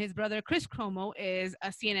York, and his brother Chris Cuomo is a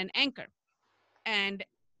CNN anchor. And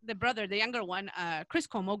the brother, the younger one, Chris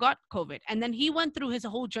Cuomo, got COVID, and then he went through his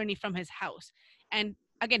whole journey from his house. And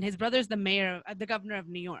again, his brother's the mayor, the governor of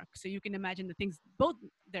New York, so you can imagine the things both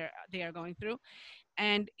they are going through.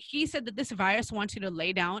 And he said that this virus wants you to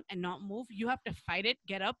lay down and not move. You have to fight it,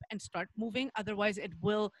 get up and start moving. Otherwise, it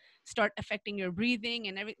will start affecting your breathing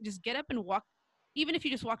and everything. Just get up and walk, even if you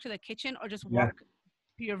just walk to the kitchen or just Yeah. walk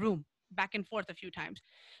to your room back and forth a few times.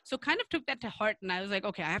 So kind of took that to heart, and I was like,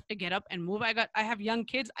 okay, I have to get up and move. I have young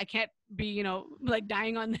kids. I can't be, like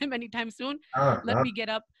dying on them anytime soon. No, Let no. me get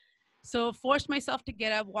up. So forced myself to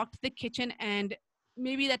get up, walk to the kitchen, and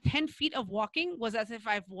maybe that 10 feet of walking was as if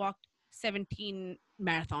I've walked 17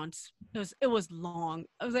 marathons. It was long.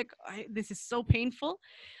 I was like, this is so painful.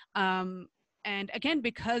 Um, and again,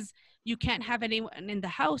 because you can't have anyone in the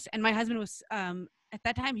house, and my husband was at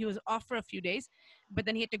that time he was off for a few days, but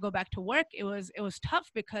then he had to go back to work. It was tough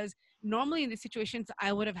because normally in these situations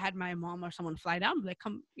I would have had my mom or someone fly down, like,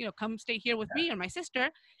 come stay here with me or my sister.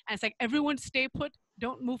 And it's like, everyone stay put,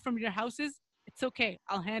 don't move from your houses. It's okay,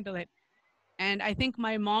 I'll handle it. And I think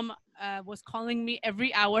my mom was calling me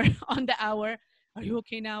every hour on the hour. Are you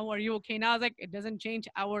okay now? Are you okay now? I was like, it doesn't change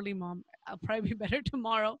hourly, mom. I'll probably be better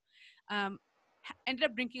tomorrow. Um, Ended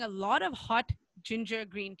up drinking a lot of hot ginger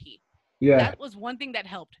green tea. Yeah, That was one thing that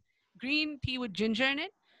helped. Green tea with ginger in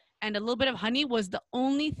it and a little bit of honey was the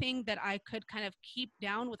only thing that I could kind of keep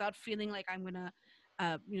down without feeling like I'm gonna,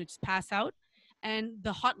 just pass out. And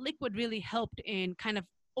the hot liquid really helped in kind of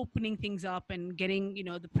opening things up and getting,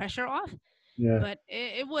 the pressure off. Yeah. but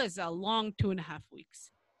it was a long 2.5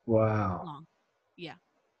 weeks. Wow. Long. Yeah,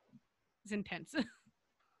 it's intense.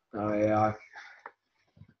 Oh yeah.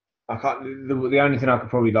 I can't. The only thing I could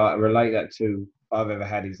probably like relate that to I've ever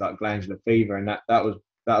had is like glandular fever, and that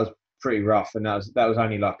was pretty rough, and that was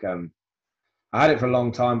only like I had it for a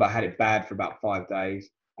long time, but I had it bad for about 5 days,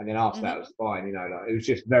 and then after that Hmm. it was fine. You know, like it was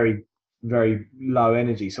just very very low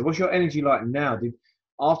energy. So what's your energy like now? Did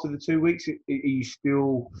after the 2 weeks, are you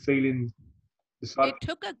still feeling the side It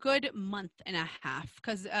took a good month and a half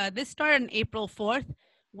because this started on April 4th.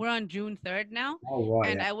 We're on June 3rd now. Oh right,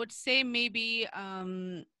 And yeah, I would say maybe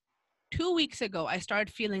 2 weeks ago, I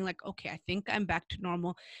started feeling like, okay, I think I'm back to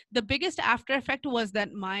normal. The biggest after effect was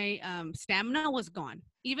that my stamina was gone.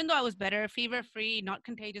 Even though I was better, fever free, not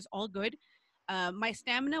contagious, all good, my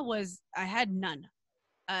stamina was, I had none.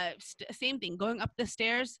 Same thing, going up the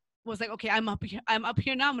stairs was like, okay, I'm up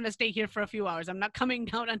here now, I'm going to stay here for a few hours, I'm not coming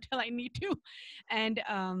down until I need to. And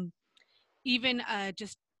even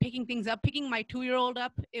just picking things up, picking my 2-year old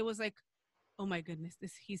up, it was like, oh my goodness,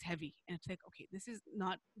 this he's heavy, and it's like, okay, this is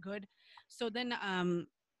not good. So then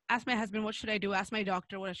asked my husband, what should I do? Asked my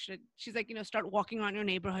doctor, what should she's like, start walking around your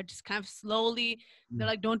neighborhood, just kind of slowly. They're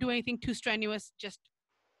mm, like, don't do anything too strenuous, just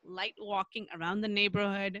light walking around the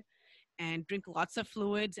neighborhood, and drink lots of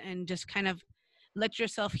fluids, and just kind of let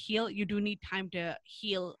yourself heal. You do need time to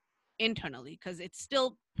heal internally because it's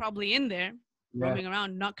still probably in there, yeah, roaming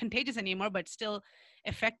around, not contagious anymore, but still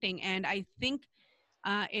affecting. And I think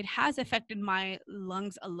it has affected my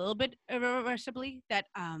lungs a little bit irreversibly. That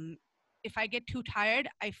if I get too tired,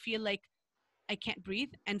 I feel like I can't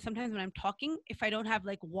breathe. And sometimes when I'm talking, if I don't have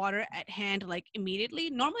like water at hand, like immediately,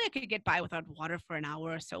 normally I could get by without water for an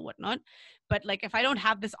hour or so, whatnot. But like if I don't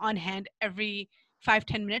have this on hand every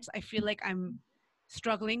 5-10 minutes, I feel like I'm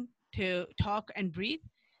struggling to talk and breathe.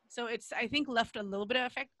 So it's, I think, left a little bit of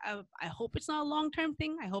effect. I hope it's not a long term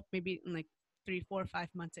thing. I hope maybe in like 3, 4, 5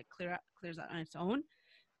 months it clears out on its own.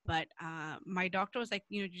 But my doctor was like,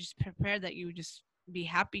 just prepare that you just be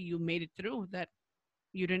happy you made it through, that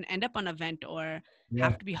you didn't end up on a vent or yeah.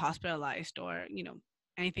 have to be hospitalized or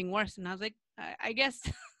anything worse. And I was like, I guess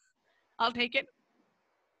I'll take it.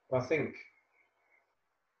 I think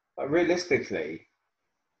realistically,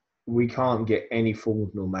 we can't get any form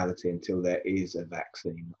of normality until there is a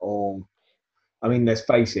vaccine. Or, I mean, let's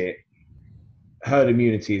face it, herd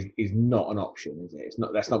immunity is not an option, is it? It's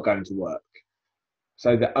not. That's not going to work.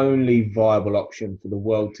 So the only viable option for the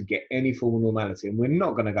world to get any form of normality, and we're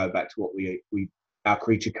not going to go back to what we our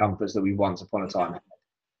creature comforts that we once upon a time had,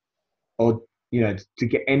 No. or to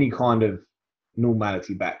get any kind of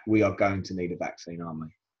normality back, we are going to need a vaccine, aren't we?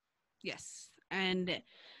 Yes. And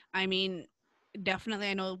I mean, definitely,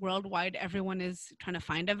 I know worldwide everyone is trying to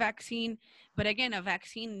find a vaccine. But again, a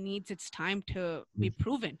vaccine needs its time to be Mm.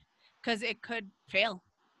 proven because it could fail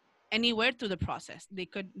anywhere through the process. They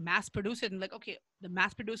could mass produce it and like, okay, the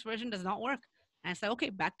mass produced version does not work. And it's like, okay,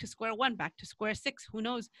 back to square one, back to square six, who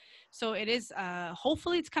knows? So it is,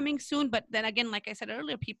 hopefully it's coming soon. But then again, like I said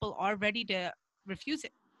earlier, people are ready to refuse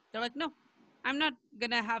it. They're like, no, I'm not going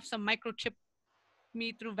to have some microchip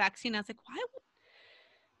me through vaccine. I was like, why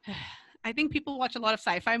would, I think people watch a lot of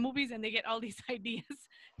sci-fi movies and they get all these ideas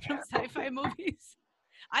from sci-fi movies.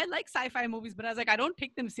 I like sci-fi movies, but I was like, I don't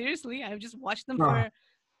take them seriously. I just watch them Oh, for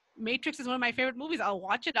Matrix is one of my favorite movies. I'll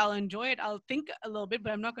watch it, I'll enjoy it, I'll think a little bit,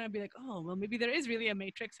 but I'm not going to be like, oh, well, maybe there is really a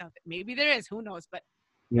Matrix out there. Maybe there is, who knows? But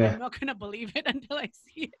I'm yeah, not going to believe it until I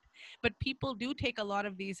see it. But people do take a lot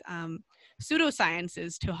of these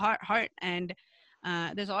pseudosciences to heart. And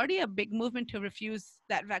there's already a big movement to refuse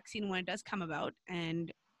that vaccine when it does come about.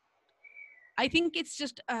 And I think it's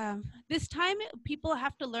just this time people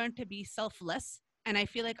have to learn to be selfless. And I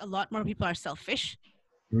feel like a lot more people are selfish.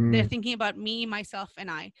 They're mm, thinking about me, myself, and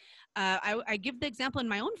I. I give the example in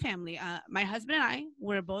my own family. My husband and I,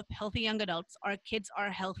 we're both healthy young adults. Our kids are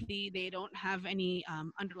healthy. They don't have any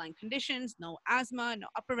underlying conditions, no asthma, no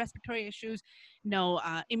upper respiratory issues, no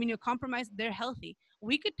immunocompromised. They're healthy.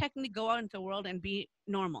 We could technically go out into the world and be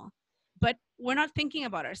normal. But we're not thinking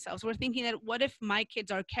about ourselves. We're thinking that what if my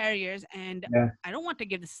kids are carriers and yeah, I don't want to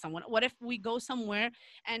give this to someone? What if we go somewhere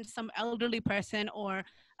and some elderly person or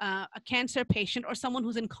a cancer patient or someone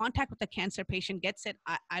who's in contact with a cancer patient gets it?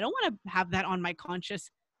 I don't want to have that on my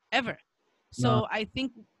conscience ever. no, So I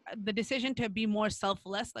think the decision to be more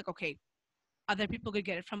selfless, like, okay, other people could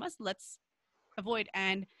get it from us, let's avoid.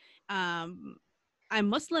 And um, I'm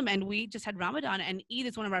Muslim and we just had Ramadan, and Eid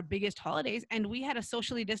is one of our biggest holidays. And we had a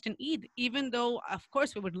socially distant Eid, even though, of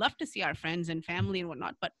course, we would love to see our friends and family and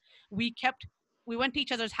whatnot. But we kept, we went to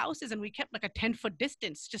each other's houses and we kept like a 10-foot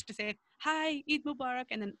distance just to say, hi, Eid Mubarak.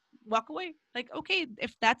 And then walk away. Like, okay,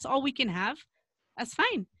 if that's all we can have, that's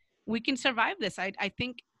fine. We can survive this. I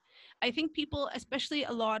think people, especially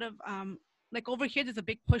a lot of like over here, there's a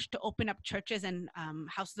big push to open up churches and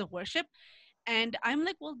houses of worship. And I'm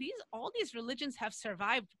like, well, all these religions have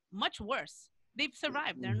survived much worse. They've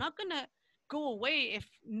survived. They're not gonna go away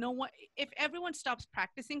if everyone stops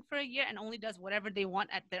practicing for a year and only does whatever they want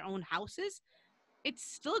at their own houses. It's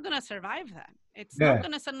still gonna survive that. It's not Yeah,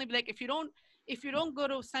 gonna suddenly be like, if you don't go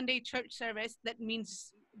to Sunday church service, that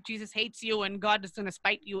means Jesus hates you and God is gonna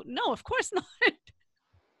spite you. No, of course not.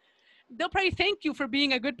 They'll probably thank you for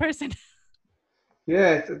being a good person.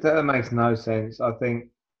 yeah, that makes no sense. I think,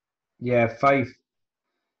 yeah, faith.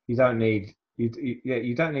 You don't need yeah,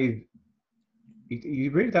 you don't need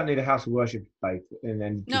you really don't need a house of worship faith, and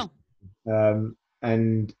then just No.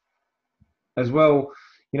 and as well,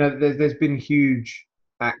 there's been huge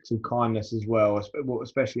acts of kindness as well,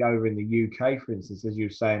 especially over in the UK, for instance, as you were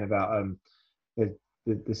saying about the,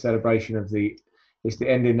 the celebration of it's the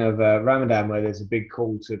ending of Ramadan, where there's a big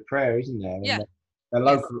call to prayer, isn't there? And Yeah. the Yes.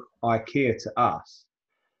 local IKEA to us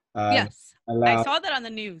um, Yes. I allow saw that on the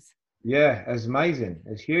news. yeah, it's amazing,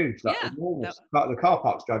 it's huge, like Yeah. enormous, like the car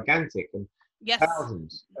park's gigantic and Yes.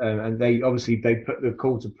 thousands, and they put the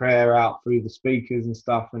call to prayer out through the speakers and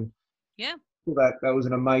stuff, and Yeah. that was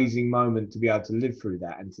an amazing moment to be able to live through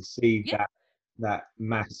that and to see Yeah. that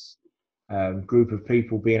mass group of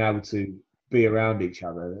people being able to be around each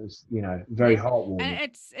other. It was, very Yeah. And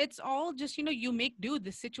heartwarming. it's all just, you make do.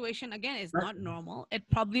 This situation again is not normal. It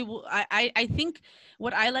probably will. I think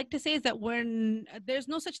what I like to say is that there's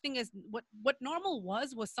no such thing as what normal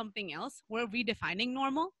was something else. We're redefining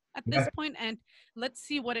normal at this Yeah, point, and let's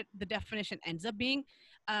see what the definition ends up being.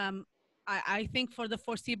 Um, I think for the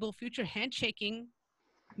foreseeable future, handshaking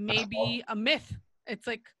may that's fine. be a myth. It's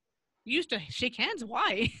like you used to shake hands.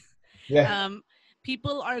 Why? Yeah, um,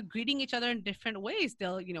 People are greeting each other in different ways.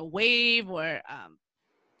 They'll wave or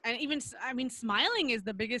and even I mean, smiling is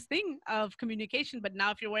the biggest thing of communication. But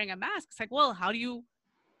now if you're wearing a mask, it's like, well, how do you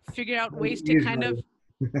figure out ways to kind of,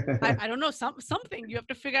 usually. I don't know, something you have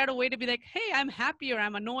to figure out a way to be like, hey, I'm happy or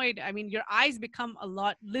I'm annoyed. I mean, your eyes become a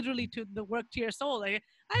lot literally to the work to your soul. Like,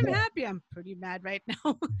 I'm Yeah, happy, I'm pretty mad right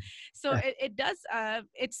now. So it does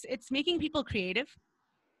it's making people creative.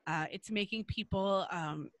 It's making people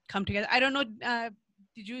come together. I don't know.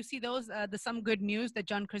 Did you see the Some Good News that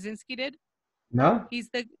John Krasinski did? no. He's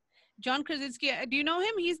the John Krasinski. Do you know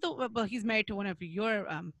him? He's married to one of your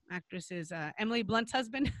actresses, Emily Blunt's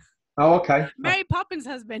husband, Oh, okay. Mary Poppins'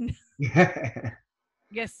 husband. Yeah,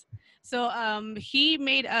 Yes. So he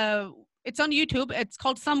made a. It's on YouTube. It's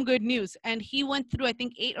called Some Good News, and he went through I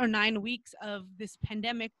think 8 or 9 weeks of this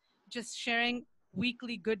pandemic, just sharing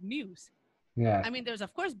weekly good news. yeah. I mean, there's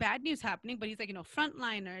of course bad news happening, but he's like,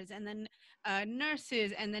 frontliners and then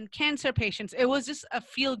nurses and then cancer patients. It was just a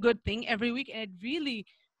feel good thing every week, and it really,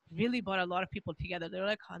 really brought a lot of people together. They're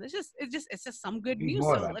like, oh, it's just some good Need news.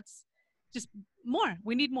 more of So that. let's just more.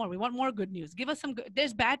 We need more. We want more good news. Give us some good.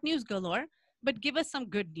 There's bad news galore, but give us some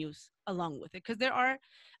good news along with it, because there are.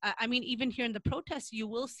 I mean, even here in the protests, you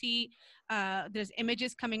will see there's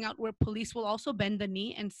images coming out where police will also bend the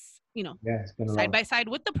knee and Yeah, it's been a side long. by side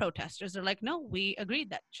with the protesters. They're like, no, we agreed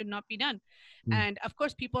that should not be done. Mm. And of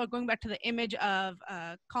course, people are going back to the image of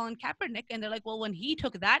Colin Kaepernick, and they're like, well, when he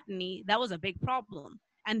took that knee, that was a big problem.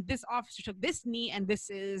 And this officer took this knee, and this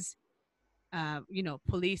is,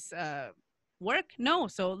 police work. No,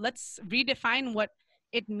 so let's redefine what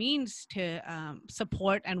it means to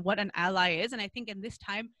support and what an ally is. And I think in this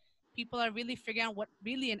time, people are really figuring out what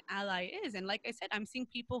really an ally is. And like I said, I'm seeing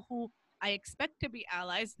people who I expect to be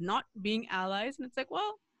allies not being allies, and it's like,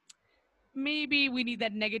 well, maybe we need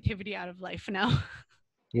that negativity out of life now.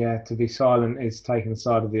 Yeah, to be silent is taking the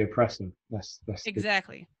side of the oppressor.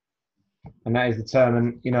 Exactly. And that is the term.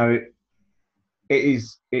 And it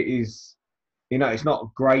is. It's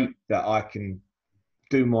not great that I can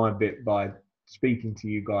do my bit by speaking to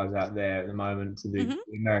you guys out there at the moment, to the Hmm.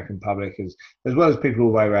 American public, as well as people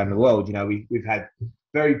all the way around the world. We've had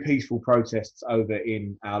very peaceful protests over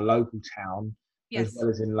in our local town, as Yes. well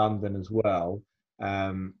as in London as well.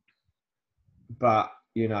 But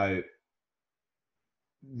the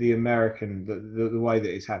way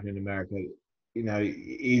that it's happening in America,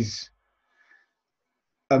 is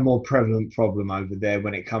a more prevalent problem over there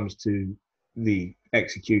when it comes to the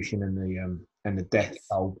execution and the death Yes.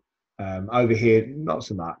 toll. Over here, not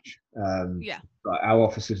so much. Yeah. Like our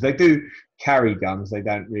officers, they do carry guns. They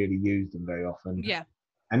don't really use them very often, Yeah.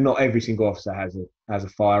 and not every single officer has a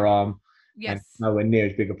firearm, and Yes. nowhere near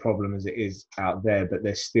as big a problem as it is out there. But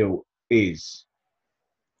there still is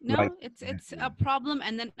Like, No, it's a problem,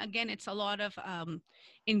 and then again, it's a lot of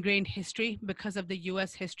ingrained history because of the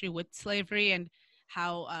U.S. history with slavery and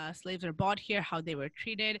how slaves are bought here, how they were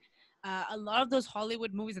treated. A lot of those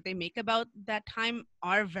Hollywood movies that they make about that time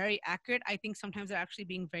are very accurate. I think sometimes they're actually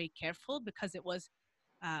being very careful because it was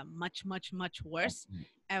much, much, much worse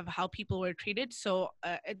of how people were treated. So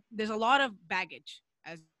there's a lot of baggage,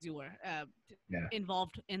 as you were yeah,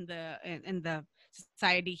 involved in the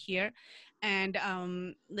society here, and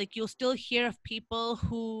like you'll still hear of people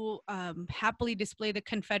who happily display the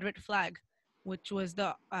Confederate flag, which was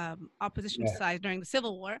the opposition yeah, side during the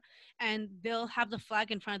Civil War, and they'll have the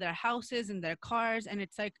flag in front of their houses and their cars, and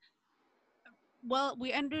it's like, well,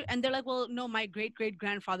 we under and they're like, well, no, my great great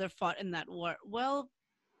grandfather fought in that war. Well,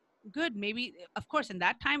 good, maybe, of course, in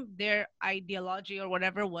that time their ideology or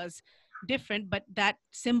whatever was different, but that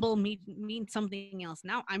symbol means something else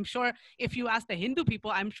now. I'm sure if you ask the Hindu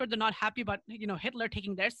people, I'm sure they're not happy about, Hitler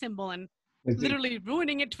taking their symbol and literally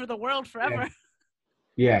ruining it for the world yeah, forever.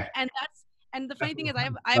 yeah. And the funny That's thing what is,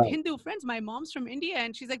 I'm saying. I have Like, Hindu friends. My mom's from India,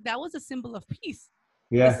 and she's like, that was a symbol of peace.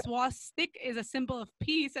 The yeah, swastika is a symbol of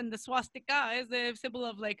peace, and the swastika is a symbol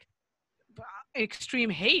of like extreme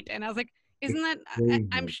hate. And I was like, isn't that,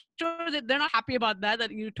 I'm extreme. sure that they're not happy about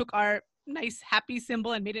that you took our nice happy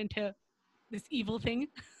symbol and made it into this evil thing.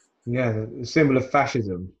 Yeah, the symbol of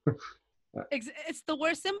fascism. It's the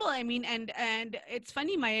worst symbol. I mean, and it's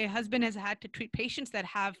funny, my husband has had to treat patients that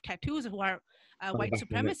have tattoos who are On the white back of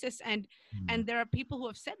it. supremacists, and Mm. there are people who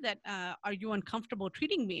have said that, are you uncomfortable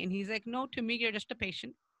treating me? And he's like, no, to me you're just a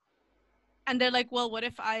patient. And they're like, well, what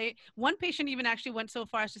if I one patient even actually went so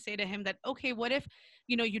far as to say to him that, okay, what if,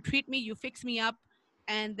 you treat me, you fix me up,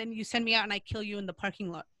 and then you send me out and I kill you in the parking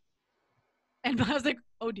lot? And I was like,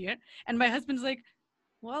 oh dear. And my husband's like,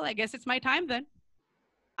 well, I guess it's my time then.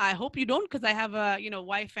 I hope you don't, because I have a,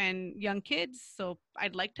 wife and young kids, so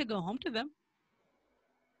I'd like to go home to them.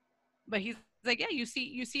 But he's like, yeah, you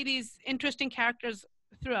see these interesting characters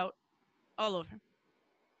throughout, all over.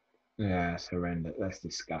 Yeah, it's horrendous. That's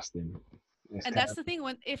disgusting. It's And that's terrible. the thing,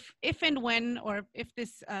 when if and when, or if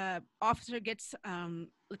this officer gets,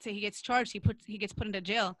 let's say he gets charged, he gets put into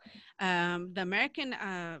jail. The American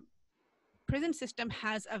prison system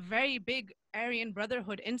has a very big Aryan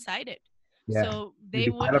Brotherhood inside it, Yeah, so you'd be he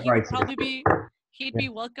would celebrated. probably be he'd Yeah. be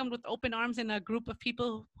welcomed with open arms in a group of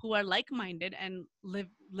people who are like-minded and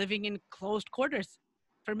living in closed quarters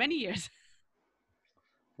for many years.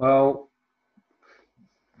 Well,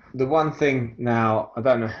 the one thing now, I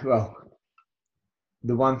don't know. Well,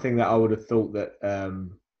 the one thing that I would have thought that,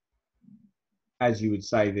 as you would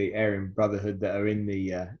say, the Aryan Brotherhood that are in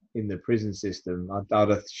the prison system, I'd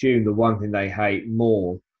assume the one thing they hate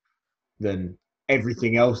more than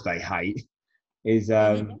everything else they hate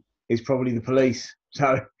Hmm. is probably the police. So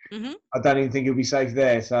Hmm. I don't even think he'll be safe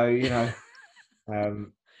there. So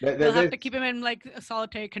um, They'll have there's to keep him in like a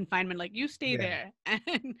solitary confinement, like you stay yeah, there, and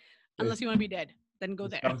there's unless you want to be dead, then go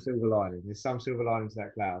there. some silver lining. There's some silver lining to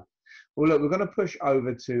that cloud. Well, look, we're going to push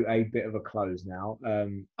over to a bit of a close now.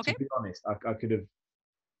 To Okay. be honest,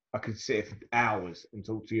 I could sit for hours and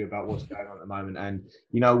talk to you about what's going on at the moment. And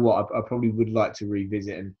you know what? I probably would like to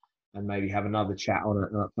revisit and maybe have another chat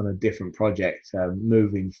on a different project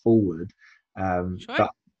moving forward. Sure. But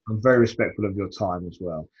I'm very respectful of your time as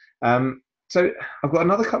well. So I've got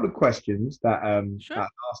another couple of questions that Sure. I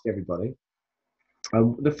ask everybody.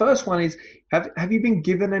 The first one is: have you been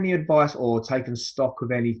given any advice or taken stock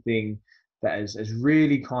of anything that has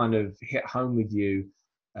really kind of hit home with you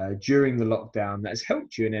during the lockdown that has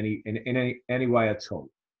helped you in any way at all?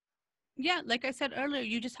 Yeah, like I said earlier,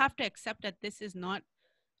 you just have to accept that this is not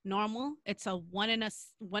normal. It's a one in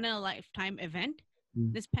a lifetime event,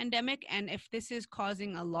 Mm, this pandemic. And if this is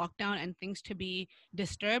causing a lockdown and things to be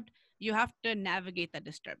disturbed, you have to navigate that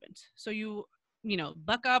disturbance. So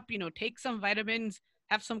buck up, take some vitamins,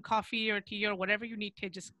 have some coffee or tea or whatever you need to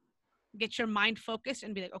just get your mind focused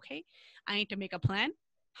and be like, okay, I need to make a plan.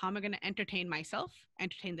 How am I going to entertain myself,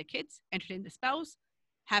 entertain the kids, entertain the spouse,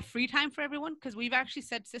 have free time for everyone? Because we've actually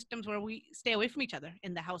set systems where we stay away from each other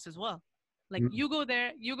in the house as well. Like, mm, you go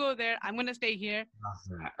there, I'm going to stay here,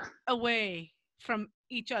 love that. away from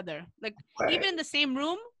each other. Like, Okay. even in the same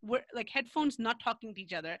room, we're like headphones, not talking to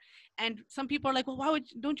each other. And some people are like, well,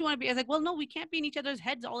 don't you want to be? I was like, well, no, we can't be in each other's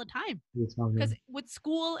heads all the time, Good time, yeah. because with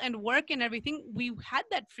school and work and everything, we had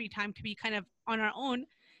that free time to be kind of on our own.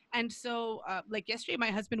 And so, like yesterday, my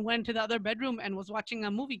husband went to the other bedroom and was watching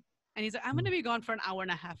a movie. And he's like, I'm going to be gone for an hour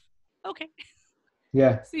and a half. Okay,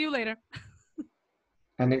 Yeah, see you later.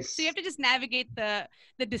 and So you have it's to just navigate the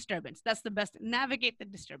disturbance. That's the best. Navigate the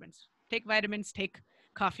disturbance. Take vitamins, take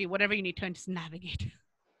coffee, whatever you need to, and just navigate.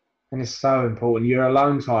 And it's so important. Your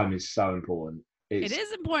alone time is so important. It It's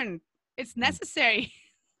is important. It's necessary.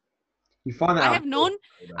 you find that I out. have known,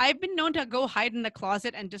 I've been known to go hide in the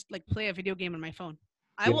closet and just like play a video game on my phone.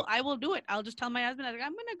 Yeah. I will do it. I'll just tell my husband, I'm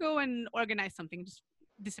gonna go and organize something, just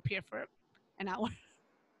disappear for an hour.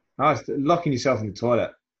 Nice. Locking yourself in the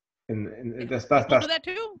toilet, Yeah, and that's people do that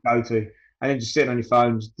too. go to, and then just sitting on your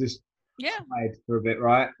phone, just Yeah, hide for a bit,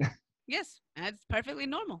 right? yes, and it's perfectly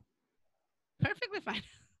normal, perfectly fine.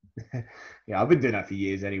 Yeah, I've been doing that for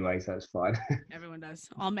years anyway, so it's fine. Everyone does.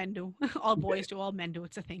 All men do. All boys do. All men do.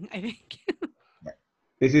 It's a thing, I think.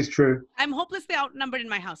 This is true. I'm hopelessly outnumbered in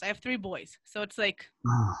my house. I have 3 boys, so it's like,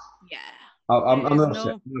 yeah, there I'm is the opposite.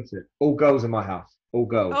 no. I'm the opposite. All girls in my house. All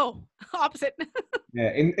girls. Oh, opposite. Yeah,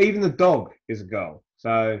 and even the dog is a girl.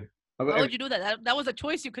 So I've got Why would you do that? That was a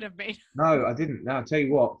choice you could have made. no, I didn't. No, I'll tell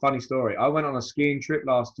you what, funny story. I went on a skiing trip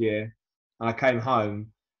last year and I came home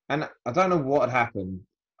and I don't know what had happened.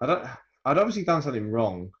 I'd obviously done something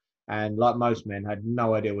wrong and like most men had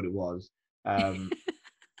no idea what it was. I'd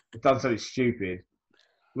done something stupid,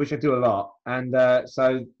 which I do a lot. And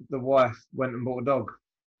so the wife went and bought a dog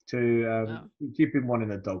to Oh. she'd been wanting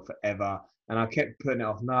a dog forever and I kept putting it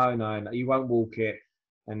off. No, no, no, you won't walk it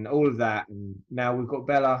and all of that. And now we've got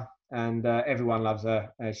Bella and everyone loves her.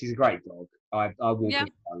 She's a great dog. I walk her Yeah.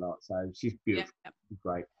 quite a lot, so she's Yeah. beautiful. She's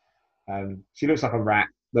great. She looks like a rat,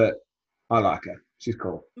 but I like her. She's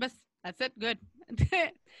cool. But that's it. Good.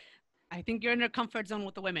 I think you're in your comfort zone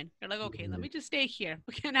with the women. You're like, okay, let me just stay here.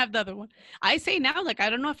 We can't have the other one. I say now, like, I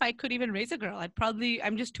don't know if I could even raise a girl.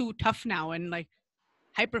 I'm just too tough now and like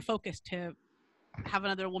hyper focused to have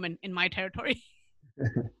another woman in my territory.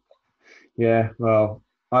 Yeah, well,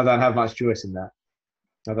 I don't have much choice in that.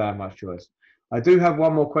 I don't have much choice. I do have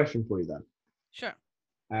one more question for you though, Sure.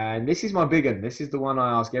 and this is my big one. This is the one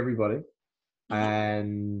I ask everybody, Mm-hmm.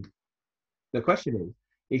 and the question is,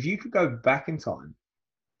 if you could go back in time,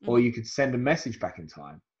 or Mm-hmm. you could send a message back in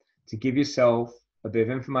time to give yourself a bit of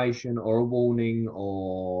information or a warning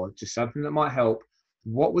or just something that might help,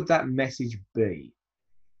 what would that message be?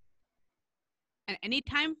 And any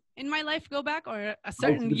time in my life go back or a Oh,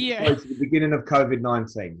 certain year? sorry, to the beginning of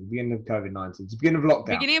COVID-19, the beginning of COVID-19, the beginning of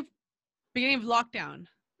lockdown. beginning of lockdown.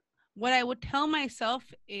 What I would tell myself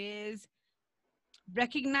is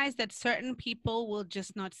recognize that certain people will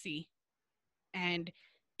just not see. And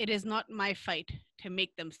it is not my fight to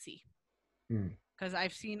make them see. Hmm. Because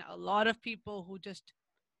I've seen a lot of people who just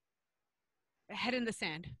head in the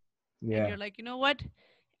sand. And Yeah, you're like, you know what?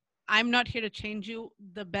 I'm not here to change you.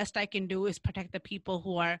 The best I can do is protect the people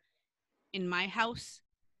who are in my house,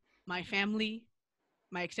 my family,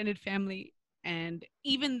 my extended family, and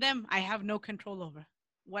even them I have no control over.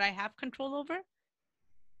 What I have control over,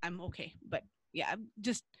 I'm okay. But yeah, I'm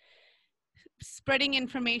just spreading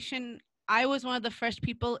information. I was one of the first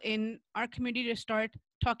people in our community to start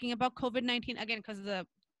talking about COVID-19 again because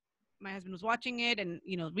my husband was watching it and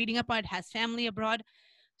reading up on it, has family abroad.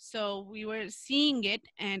 So we were seeing it,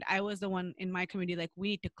 and I was the one in my community like, we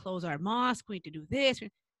need to close our mosque, we need to do this.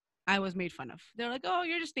 I was made fun of. They're like, oh,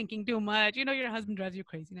 you're just thinking too much. Your husband drives you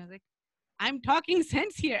crazy. And I was like, I'm talking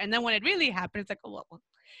sense here. And then when it really happened, it's like, oh, well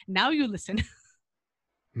now you listen.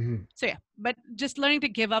 mm-hmm. So yeah, but just learning to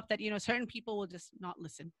give up that, certain people will just not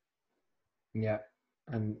listen. Yeah,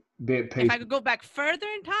 and be at peace. If I could go back further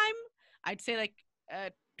in time, I'd say like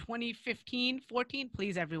 2015, 14,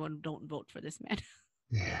 please everyone don't vote for this man.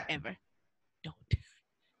 Yeah. Ever. Don't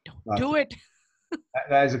do it.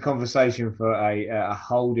 That is a conversation for a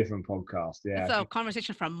whole different podcast. Yeah. That's a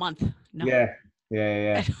conversation for a month. No.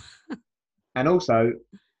 Yeah. And also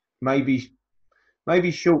maybe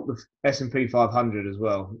short the S&P 500 as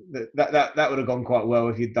well. That would have gone quite well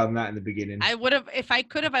if you'd done that in the beginning. I would have, if I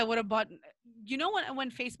could have, I would have bought.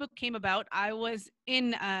 When Facebook came about, I was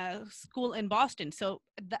in school in Boston, so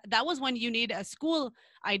that was when you need a school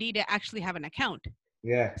ID to actually have an account.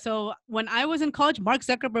 Yeah. So when I was in college, Mark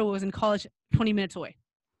Zuckerberg was in college 20 minutes away.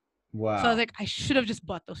 Wow. So I was like, I should have just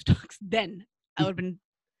bought those stocks then. I would have been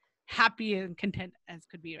happy and content as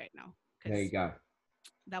could be right now. There you go.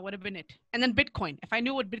 That would have been it. And then Bitcoin. If I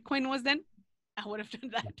knew what Bitcoin was then, I would have done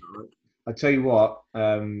that. I tell you what,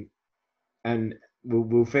 and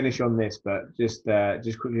we'll finish on this, but just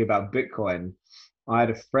quickly about Bitcoin. I had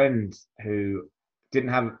a friend who didn't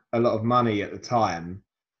have a lot of money at the time,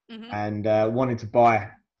 Mm-hmm. and wanted to buy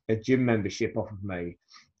a gym membership off of me,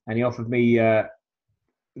 and he offered me.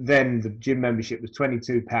 Then the gym membership was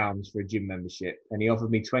 £22 for a gym membership, and he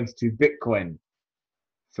offered me 22 Bitcoin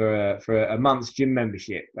for a month's gym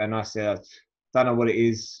membership, and I said, I don't know what it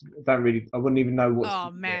is. I wouldn't even know what.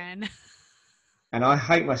 Oh man. And I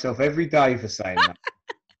hate myself every day for saying that.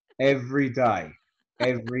 Every day.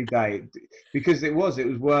 every day, because it was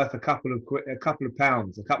worth a couple of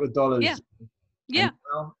pounds, a couple of Yeah. dollars, and Yeah.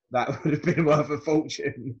 now that would have been worth a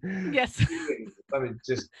fortune. Yes. Something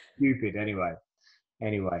just stupid. Anyway,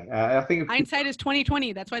 I think Hindsight is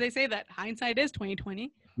 2020. That's why they say that. Hindsight is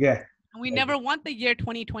 2020. yeah, We never want the year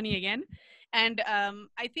 2020 again. And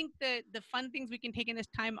I think the fun things we can take in this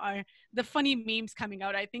time are the funny memes coming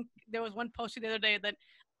out. I think there was one post the other day that,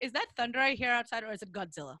 is that thunder I hear outside or is it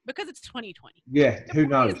Godzilla? Because it's 2020. yeah. It Who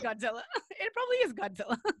probably knows? is Godzilla. It probably is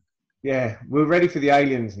Godzilla. Yeah, we're ready for the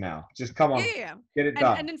aliens now. Just come Yeah, on, yeah, yeah. get it And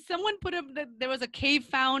done. then someone put up that there was a cave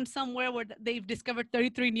found somewhere where they've discovered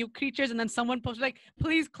 33 new creatures, and then someone posted like,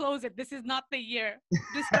 "Please close it. This is not the year.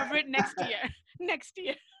 Discover it next year. Next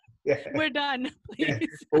year. Yeah, We're done. yeah.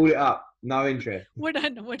 Please. Pull it up. No interest. We're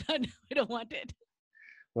done. We're done. We don't want it."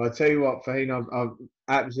 Well, I'll tell you what, Farheen, I've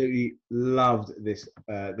absolutely loved this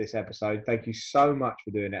episode. Thank you so much for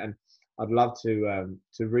doing it, and I'd love to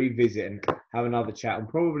revisit and have another chat, and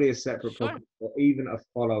probably a separate Sure. podcast or even a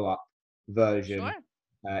follow-up version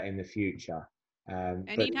Sure. in the future. But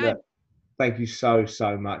Anytime. thank you so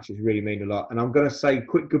much. It's really mean a lot, and I'm going to say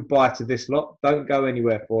quick goodbye to this lot. Don't go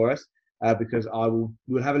anywhere for us because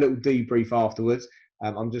we'll have a little debrief afterwards.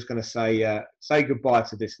 I'm just going to say goodbye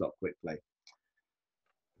to this lot quickly.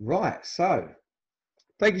 Right, so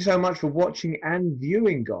thank you so much for watching and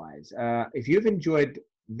viewing, guys. If you've enjoyed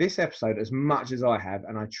this episode as much as I have,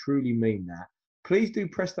 and I truly mean that, please do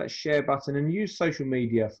press that share button and use social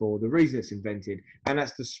media for the reason it's invented, and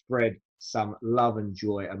that's to spread some love and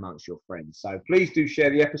joy amongst your friends. So please do share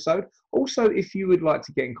the episode. Also, if you would like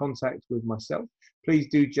to get in contact with myself, please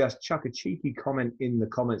do just chuck a cheeky comment in the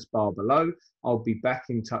comments bar below. I'll be back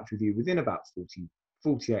in touch with you within about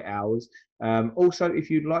 48 hours. Also, if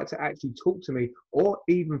you'd like to actually talk to me or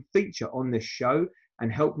even feature on this show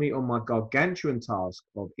and help me on my gargantuan task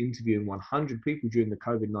of interviewing 100 people during the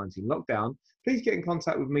COVID-19 lockdown, please get in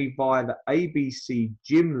contact with me via the ABC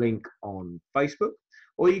Gym link on Facebook,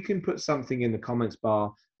 or you can put something in the comments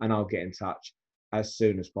bar and I'll get in touch as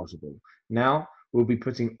soon as possible. Now, we'll be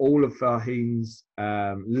putting all of Farheen's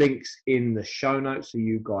links in the show notes so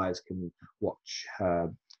you guys can watch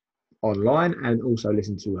her online and also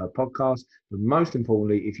listen to her podcast. But most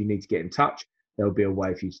importantly, if you need to get in touch, there'll be a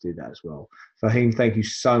way for you to do that as well. Farheen, thank you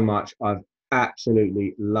so much. I've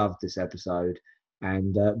absolutely loved this episode,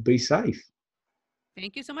 and be safe.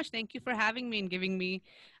 Thank you so much. Thank you for having me and giving me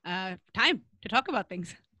time to talk about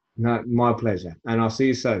things. No, my pleasure. And I'll see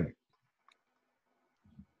you soon.